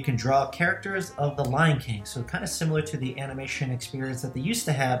there, where you can draw characters of the Lion King. So kind of similar to the animation experience that they used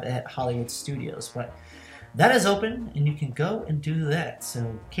to have at Hollywood Studios, but that is open, and you can go and do that.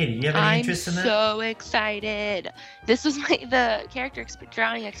 So, Katie, do you have any interest in that? I'm so excited. This was the character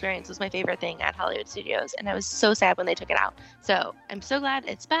drawing experience was my favorite thing at Hollywood Studios, and I was so sad when they took it out. So I'm so glad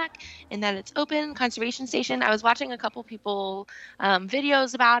it's back and that it's open. Conservation Station. I was watching a couple people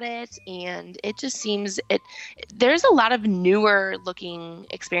videos about it, and it just seems there's a lot of newer looking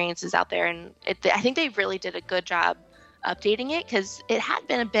experiences out there, and I think they really did a good job updating it, because it had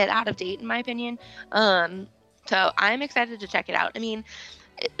been a bit out of date in my opinion. So I'm excited to check it out. I mean,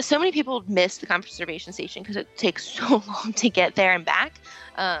 so many people miss the conservation station because it takes so long to get there and back.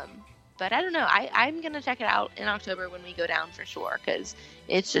 But I don't know. I'm gonna check it out in October when we go down for sure, because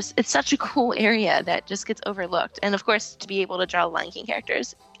it's such a cool area that just gets overlooked. And of course, to be able to draw Lion King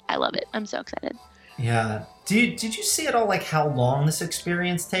characters, I love it. I'm so excited. Yeah. Did you see at all like how long this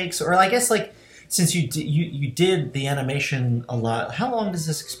experience takes, or I guess like, since you did the animation a lot, how long does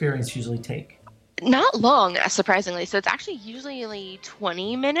this experience usually take? Not long, surprisingly. So it's actually usually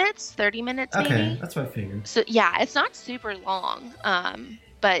 20 minutes, 30 minutes maybe. Okay, that's what I figured. So yeah, it's not super long.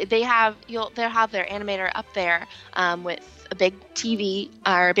 But they'll have their animator up there with big TV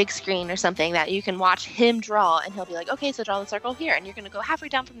or a big screen or something that you can watch him draw, and he'll be like, okay, so draw the circle here, and you're going to go halfway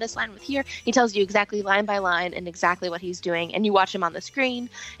down from this line with here. He tells you exactly line by line and exactly what he's doing, and you watch him on the screen.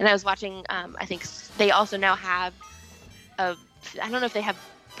 And I was watching, I think they also now have, I don't know if they have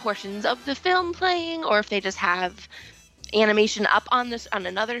portions of the film playing or if they just have animation up on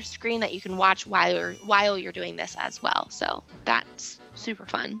another screen that you can watch while you're doing this as well. So that's super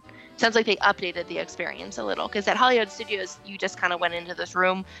fun. Sounds like they updated the experience a little, because at Hollywood Studios you just kind of went into this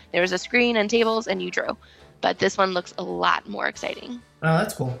room, there was a screen and tables, and you drew. But this one looks a lot more exciting. Oh,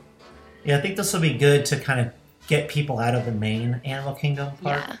 that's cool. Yeah, I think this will be good to kind of get people out of the main Animal Kingdom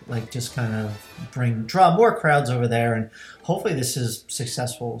park. Yeah. Like just kind of draw more crowds over there, and hopefully this is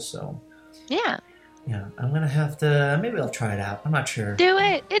successful. So yeah, I'm going to have to, maybe I'll try it out. I'm not sure. Do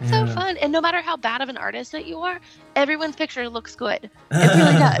it. It's so fun. And no matter how bad of an artist that you are, everyone's picture looks good. It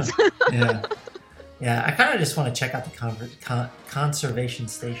really does. Yeah, I kind of just want to check out the conservation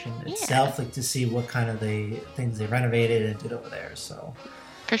station itself, like to see what kind of things they renovated and did over there. So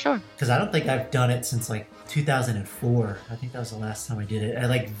for sure. Because I don't think I've done it since like 2004. I think that was the last time I did it. I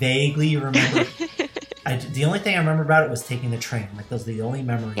like vaguely remember. The only thing I remember about it was taking the train. Like those are the only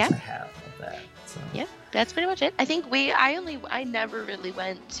memories I have of that. So. Yeah, that's pretty much it. I think I never really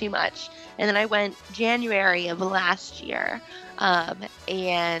went too much, and then I went January of last year,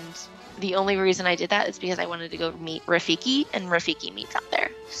 and the only reason I did that is because I wanted to go meet Rafiki, and Rafiki meets out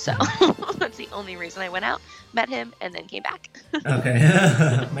there. So that's the only reason I went out, met him, and then came back.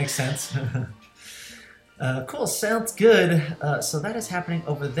 Okay, makes sense. Cool, sounds good. So that is happening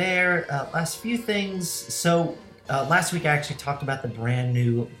over there. Last few things. So last week I actually talked about the brand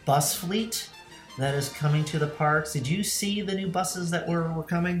new bus fleet that is coming to the parks. Did you see the new buses that were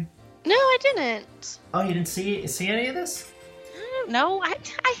coming? No, I didn't. Oh, you didn't see any of this? No, I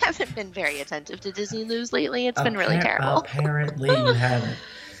haven't been very attentive to Disney news lately. It's been really terrible. Apparently you haven't.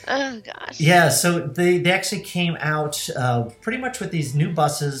 Oh, gosh. Yeah, so they actually came out pretty much with these new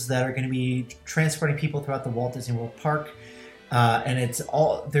buses that are going to be transporting people throughout the Walt Disney World Park. And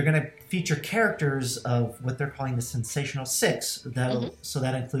they're going to feature characters of what they're calling the Sensational Six. So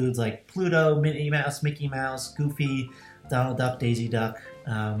that includes like Pluto, Minnie Mouse, Mickey Mouse, Goofy, Donald Duck, Daisy Duck.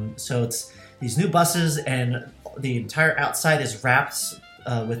 So it's these new buses, and the entire outside is wrapped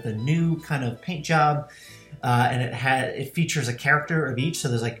with a new kind of paint job. And it features a character of each. So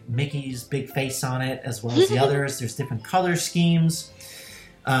there's like Mickey's big face on it, as well as the others. There's different color schemes.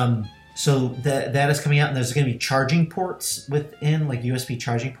 So that is coming out, and there's going to be charging ports within, like USB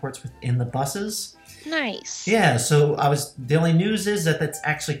charging ports within the buses. Nice. Yeah. So the only news is that that's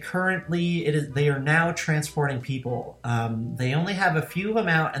actually currently they are now transporting people. They only have a few of them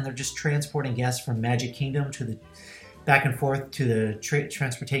out, and they're just transporting guests from Magic Kingdom to the back and forth to the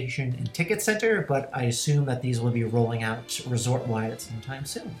transportation and ticket center. But I assume that these will be rolling out resort-wide at some time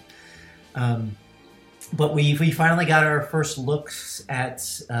soon. But we finally got our first looks at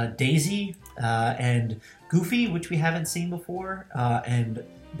Daisy and Goofy, which we haven't seen before, and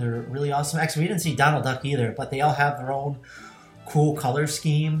they're really awesome. Actually, we didn't see Donald Duck either, but they all have their own cool color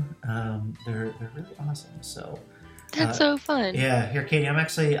scheme. They're really awesome. So that's so fun. Yeah, here, Katie,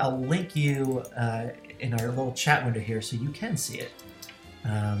 I'll link you in our little chat window here so you can see it.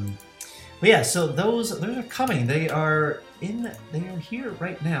 But yeah, so those are coming. They are here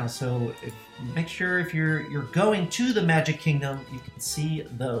right now. So make sure if you're going to the Magic Kingdom, you can see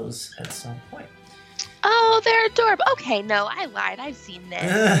those at some point. Oh, they're adorable. Okay, no, I lied. I've seen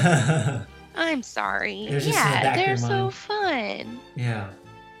this. I'm sorry. Yeah, they're so fun. Yeah.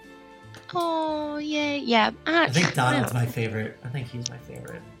 Oh, yay. Yeah. I think Donald's my favorite. I think he's my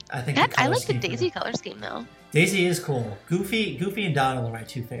favorite. I like the Daisy color scheme, though. Daisy is cool. Goofy and Donald are my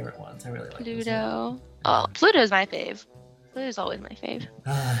two favorite ones. I really like Pluto. Oh, Pluto's my fave. Pluto's always my fave.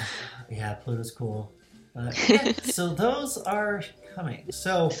 Yeah, Pluto's cool. So those are coming.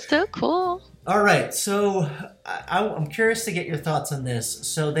 So cool. All right. So I'm curious to get your thoughts on this.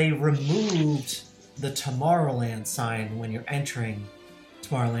 So they removed the Tomorrowland sign when you're entering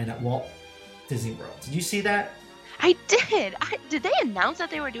Tomorrowland at Walt Disney World. Did you see that? I did. Did they announce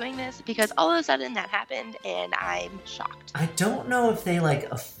that they were doing this? Because all of a sudden that happened, and I'm shocked. I don't know if they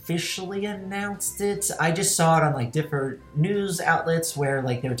officially announced it. I just saw it on different news outlets where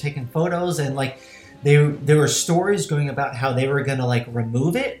they were taking photos, and there were stories going about how they were gonna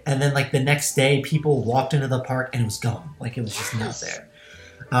remove it, and then the next day people walked into the park and it was gone. It was just not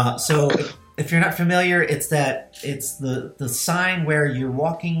there. So if you're not familiar, it's the sign where you're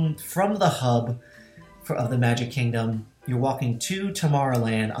walking from the hub of the Magic Kingdom. You're walking to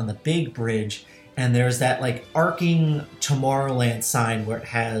Tomorrowland on the big bridge, and there's that arcing Tomorrowland sign where it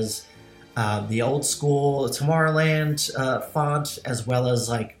has the old school Tomorrowland font, as well as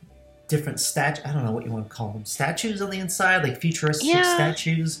like different I don't know what you want to call them, statues on the inside, like futuristic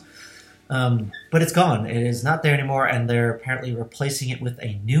statues. But it's gone. It is not there anymore, and they're apparently replacing it with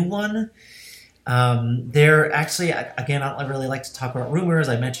a new one. They're actually, again, I don't really like to talk about rumors.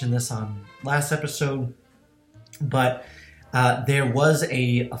 I mentioned this on last episode, but there was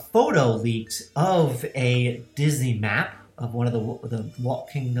a photo leaked of a Disney map, of one of the Walt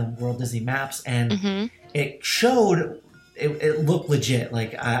Kingdom World Disney maps, and it showed, it looked legit.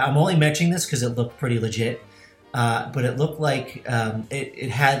 Like, I'm only mentioning this because it looked pretty legit, but it looked like it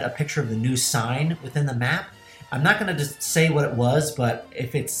had a picture of the new sign within the map. I'm not going to just say what it was, but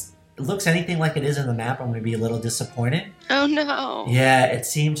if it looks anything like it is in the map, I'm going to be a little disappointed. Oh, no. Yeah, it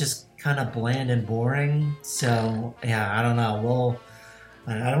seemed just kind of bland and boring. So, yeah, I don't know.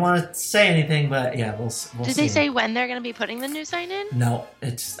 I don't want to say anything, but yeah, we'll see. Did they say when they're going to be putting the new sign in? No,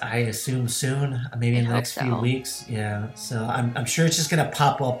 I assume soon, maybe in the next few weeks. Yeah, so I'm sure it's just going to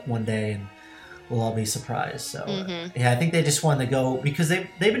pop up one day and we'll all be surprised. So, yeah, I think they just wanted to go, because they've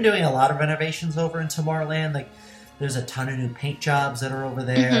been doing a lot of renovations over in Tomorrowland. Like, there's a ton of new paint jobs that are over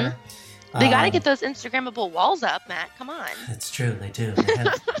there. They got to get those Instagrammable walls up, Matt. Come on. That's true. They do.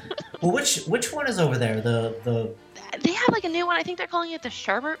 Well, which one is over there? They have like a new one. I think they're calling it the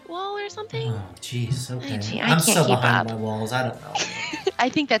Sherbert Wall or something. Oh, jeez. Okay. I'm so behind my walls. I don't know. I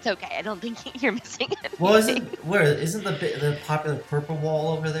think that's okay. I don't think you're missing it. Well, isn't the popular purple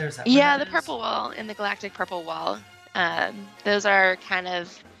wall over there? Is that the purple wall and the Galactic Purple Wall. Those are kind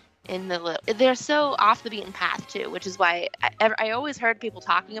of they're so off the beaten path too, which is why I always heard people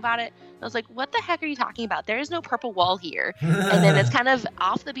talking about it. I was like, what the heck are you talking about? There is no purple wall here. And then it's kind of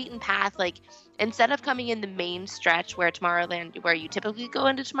off the beaten path. Like, instead of coming in the main stretch where you typically go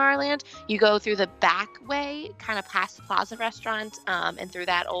into Tomorrowland, you go through the back way, kind of past the Plaza restaurant, and through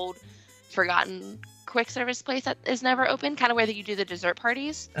that old forgotten quick service place that is never open, kind of where you do the dessert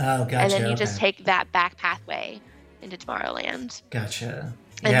parties. Oh, gotcha. And then you just take that back pathway into Tomorrowland. Gotcha.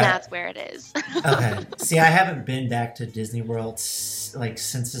 And that's where it is. Okay. See, I haven't been back to Disney World like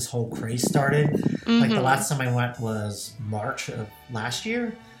since this whole craze started. Like, the last time I went was March of last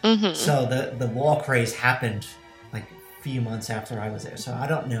year. So the wall craze happened like a few months after I was there. So I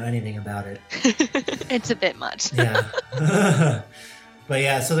don't know anything about it. It's a bit much. Yeah. But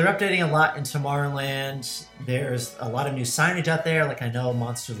yeah, so they're updating a lot in Tomorrowland. There's a lot of new signage out there. Like, I know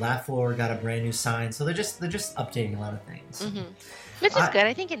Monster Laugh Floor got a brand new sign. So they're just updating a lot of things. Which is good.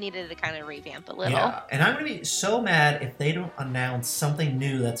 I think it needed to kind of revamp a little. Yeah, and I'm going to be so mad if they don't announce something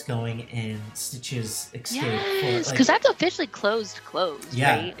new that's going in Stitch's Escape. Yes, because that's officially closed,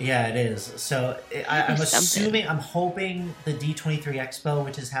 yeah, right? Yeah, it is. So I'm hoping the D23 Expo,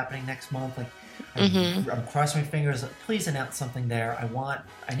 which is happening next month, like, I'm crossing my fingers. Please announce something there.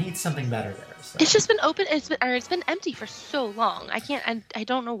 I need something better there. So. It's just been open. It's been empty for so long. I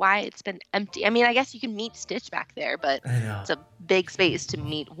don't know why it's been empty. I mean, I guess you can meet Stitch back there, but it's a big space to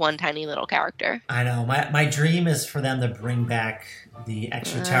meet one tiny little character. I know. My dream is for them to bring back the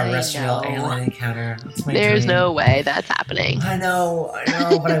extraterrestrial alien encounter. There's no way that's happening. I know,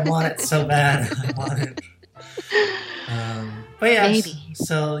 but I want it so bad. I want it. But yeah, maybe.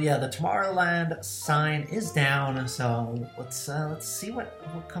 So yeah, the Tomorrowland sign is down. So let's see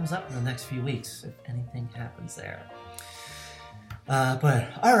what comes up in the next few weeks, if anything happens there. But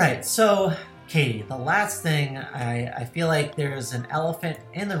all right, so Katie, the last thing, I feel like there's an elephant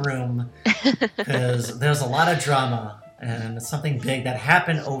in the room because there's a lot of drama and something big that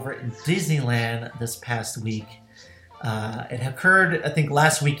happened over in Disneyland this past week. It occurred, I think,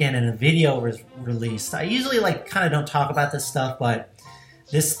 last weekend, and a video was released. I usually kind of don't talk about this stuff, but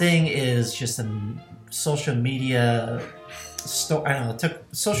this thing is just a social media I don't know, it took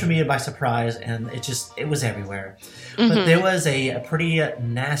social media by surprise, and it was everywhere. But there was a pretty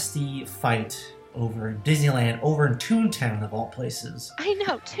nasty fight over in Disneyland, over in Toontown of all places. I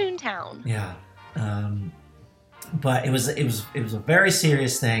know, Toontown. Yeah. But it was a very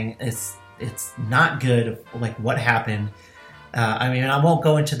serious thing. It's not good, like, what happened. I mean, I won't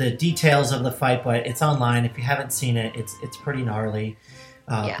go into the details of the fight, but it's online. If you haven't seen it, it's pretty gnarly.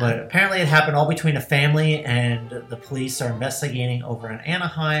 But apparently it happened all between a family, and the police are investigating over in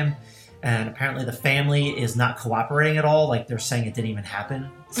Anaheim. And apparently the family is not cooperating at all. Like, they're saying it didn't even happen.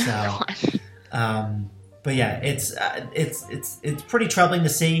 So, but yeah, it's pretty troubling to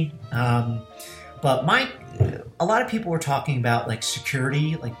see. But a lot of people were talking about, like,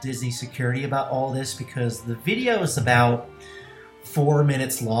 security, like Disney security about all this, because the video is about 4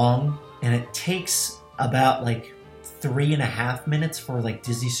 minutes long, and it takes about 3.5 minutes for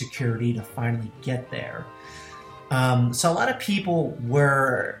Disney security to finally get there. So a lot of people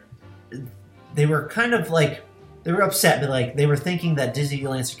were they were kind of like, they were upset, but like they were thinking that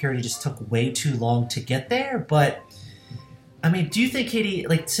Disneyland security just took way too long to get there. But I mean, do you think, Katie,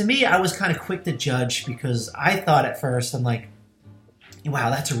 like to me, I was kind of quick to judge because I thought at first, I'm like, wow,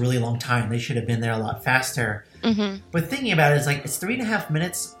 that's a really long time. They should have been there a lot faster. Mm-hmm. But thinking about it, it's like, it's 3.5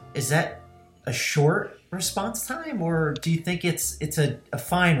 minutes. Is that a short response time, or do you think it's a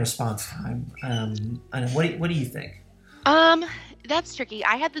fine response time? What do you think? That's tricky.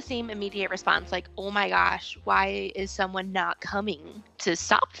 I had the same immediate response, like, oh my gosh, why is someone not coming to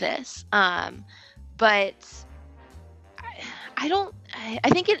stop this? But I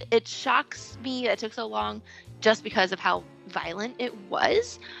think it shocks me that it took so long just because of how violent it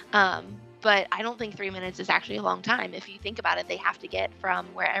was. But I don't think 3 minutes is actually a long time. If you think about it, they have to get from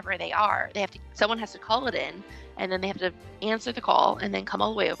wherever they are. Someone has to call it in, and then they have to answer the call and then come all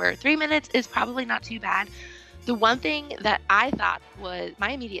the way over. 3 minutes is probably not too bad. The one thing that I thought was,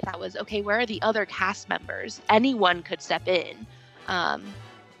 my immediate thought was, okay, where are the other cast members? Anyone could step in.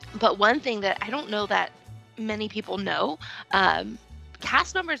 But one thing that I don't know that many people know,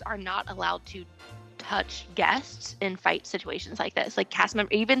 cast members are not allowed to touch guests in fight situations like this. Like cast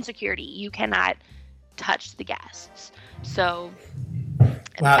member, even security, you cannot touch the guests. So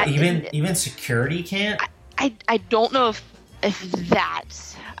wow, even security can't. I don't know if that.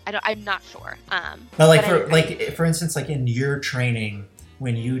 I'm not sure. But like for instance, like in your training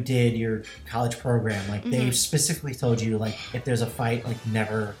when you did your college program, like they specifically told you like if there's a fight, like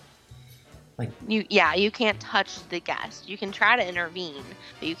never. You can't touch the guest. You can try to intervene,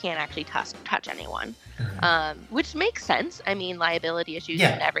 but you can't actually touch anyone. Which makes sense. I mean, liability issues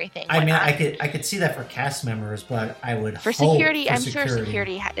and everything. I mean, I could see that for cast members, but I would for security. I'm sure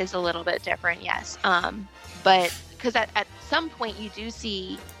security is a little bit different. Yes. But because at some point you do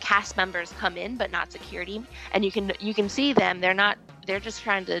see cast members come in, but not security, and you can see them. They're just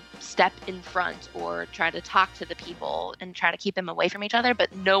trying to step in front or try to talk to the people and try to keep them away from each other,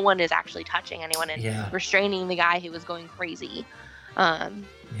 but no one is actually touching anyone and restraining the guy who was going crazy. Yeah,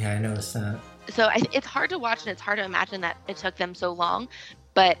 I noticed that. So it's hard to watch and it's hard to imagine that it took them so long,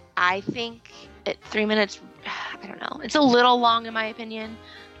 but I think 3 minutes, I don't know, it's a little long in my opinion,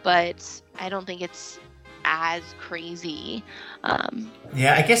 but I don't think it's as crazy.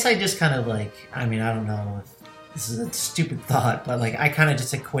 Yeah, I guess I just kind of like, I mean, I don't know if this is a stupid thought, but like I kind of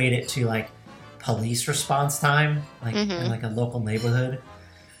just equate it to like police response time, like in like a local neighborhood.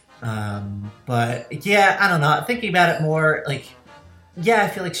 But yeah, I don't know. Thinking about it more, like, yeah, I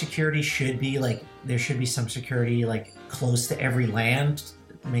feel like security should be like, there should be some security like close to every land,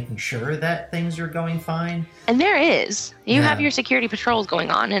 making sure that things are going fine. And there is. You have your security patrols going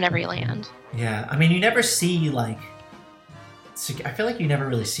on in every land. Yeah, I mean, you never see like, I feel like you never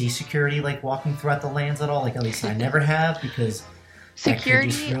really see security like walking throughout the lands at all. Like at least I never have, because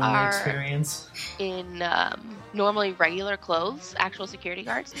security are experience. In normally regular clothes, actual security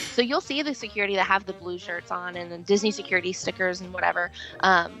guards. So you'll see the security that have the blue shirts on and then Disney security stickers and whatever.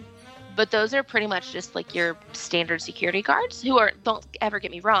 But those are pretty much just like your standard security guards who are, don't ever get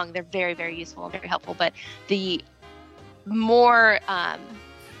me wrong, they're very, very useful and very helpful. But the more, I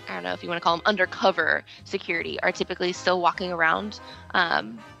don't know if you want to call them undercover security, are typically still walking around.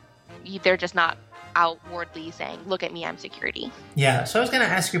 They're just not outwardly saying, look at me, I'm security. Yeah, so I was going to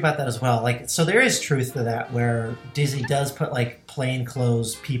ask you about that as well. Like, so there is truth to that, where Disney does put like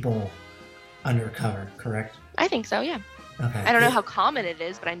plainclothes people undercover, correct? I think so, yeah. Okay. I don't know how common it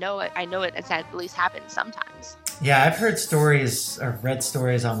is, but I know it's at least happens sometimes. Yeah, I've heard stories or read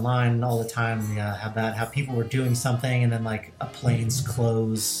stories online all the time about how people were doing something and then like a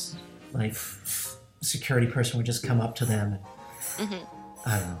plainclothes like security person would just come up to them. And,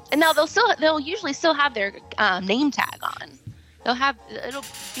 I don't know. And now they'll usually still have their name tag on. It'll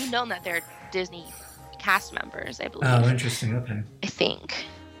be known that they're Disney cast members, I believe. Oh, interesting. Okay. I think.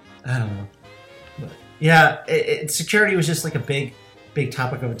 I don't know. But yeah, security was just like a big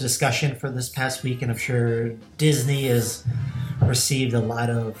topic of discussion for this past week, and I'm sure Disney has received a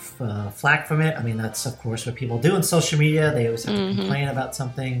lot of flack from it. I mean, that's of course what people do on social media. They always have to complain about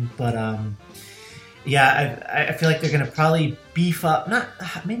something, but yeah, I feel like they're going to probably beef up,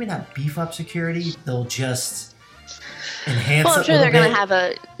 maybe not beef up security. They'll just enhance. Well, I'm sure they're going to have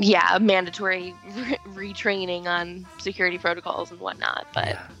a mandatory retraining on security protocols and whatnot,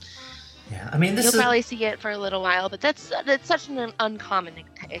 but. Yeah, I mean, you'll probably see it for a little while, but that's such an uncommon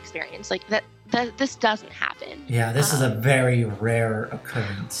experience. Like that this doesn't happen. Yeah, this is a very rare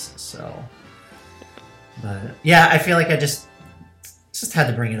occurrence. So, but yeah, I feel like I just had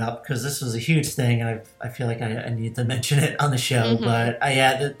to bring it up because this was a huge thing, and I feel like I need to mention it on the show. But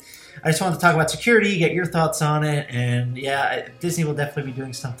I just wanted to talk about security, get your thoughts on it, and yeah, Disney will definitely be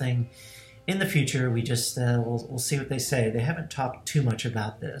doing something in the future. We just we'll see what they say. They haven't talked too much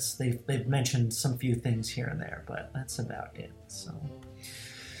about this. They've mentioned some few things here and there, but that's about it. So,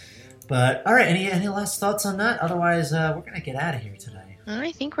 but all right, any last thoughts on that? Otherwise, we're gonna get out of here today.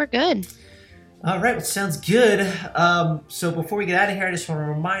 I think we're good. All right, well, sounds good. So before we get out of here, I just want to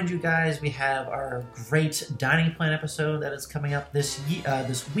remind you guys we have our great dining plan episode that is coming up this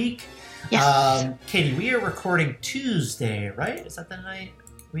week. Yes. Katie, we are recording Tuesday, right? Is that the night?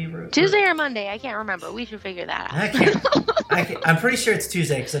 Tuesday or Monday? I can't remember. We should figure that out. I'm pretty sure it's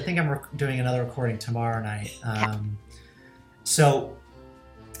Tuesday because I think I'm doing another recording tomorrow night. So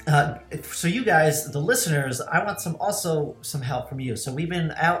you guys, the listeners, I want some help from you. So we've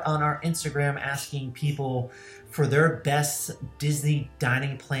been out on our Instagram asking people for their best Disney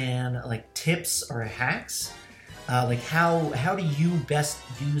dining plan, like tips or hacks. Like how do you best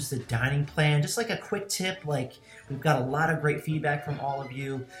use the dining plan? Just like a quick tip. Like we've got a lot of great feedback from all of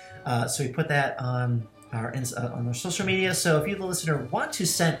you. So we put that on our social media. So if you, the listener, want to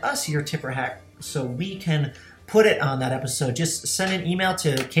send us your tip or hack so we can put it on that episode, just send an email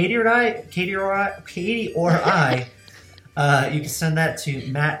to Katie or I. You can send that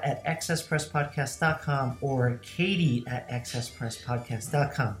to matt@accesspresspodcast.com or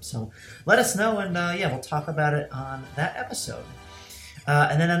katie@accesspresspodcast.com. So let us know, and we'll talk about it on that episode.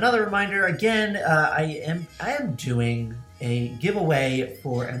 And then another reminder, again, I am doing a giveaway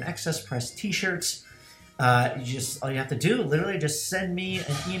for an Access Press t-shirt. All you have to do, literally, just send me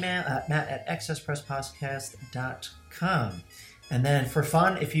an email at matt@accesspresspodcast.com. And then for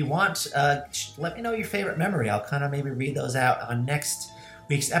fun, if you want, let me know your favorite memory. I'll kind of maybe read those out on next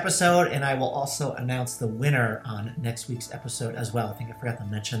week's episode, and I will also announce the winner on next week's episode as well. I think I forgot to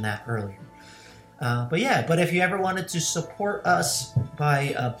mention that earlier. But if you ever wanted to support us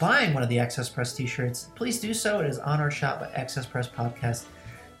by buying one of the Access Press t-shirts, please do so. It is on our shop at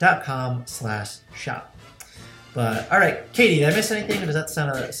accesspresspodcast.com/shop. But all right, Katie, did I miss anything, or does that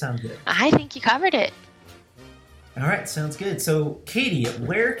sound good? I think you covered it. All right, sounds good. So, Katie,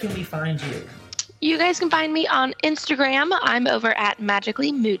 where can we find you? You guys can find me on Instagram. I'm over at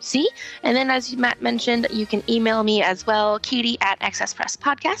magicallymootsy. And then, as Matt mentioned, you can email me as well,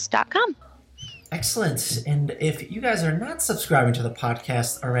 katie@accesspresspodcast.com. Excellent. And if you guys are not subscribing to the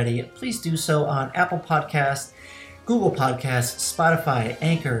podcast already, please do so on Apple Podcasts, Google Podcasts, Spotify,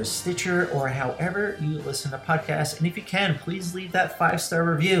 Anchor, Stitcher, or however you listen to podcasts. And if you can, please leave that 5-star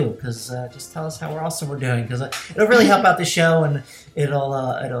review, because just tell us how awesome we're doing, because it'll really help out the show, and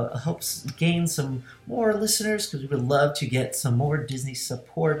it'll help gain some more listeners, because we would love to get some more Disney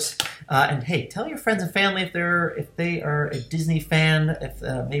support. And hey, tell your friends and family if they are a Disney fan, if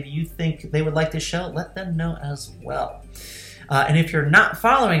maybe you think they would like this show, let them know as well. And if you're not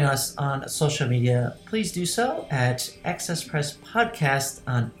following us on social media, please do so at Access Press Podcast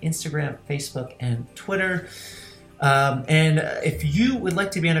on Instagram, Facebook, and Twitter. And if you would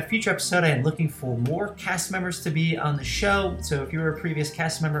like to be on a future episode, I am looking for more cast members to be on the show. So if you're a previous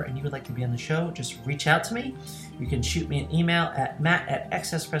cast member and you would like to be on the show, just reach out to me. You can shoot me an email at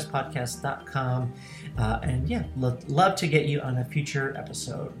matt@accesspresspodcast.com. Love to get you on a future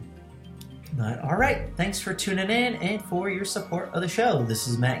episode. But all right, thanks for tuning in and for your support of the show. This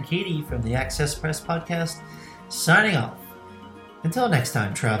is Matt and Katie from the Access Press Podcast, signing off. Until next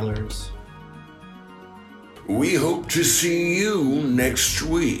time, travelers. We hope to see you next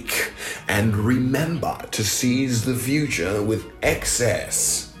week. And remember to seize the future with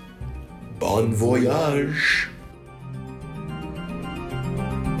excess. Bon voyage.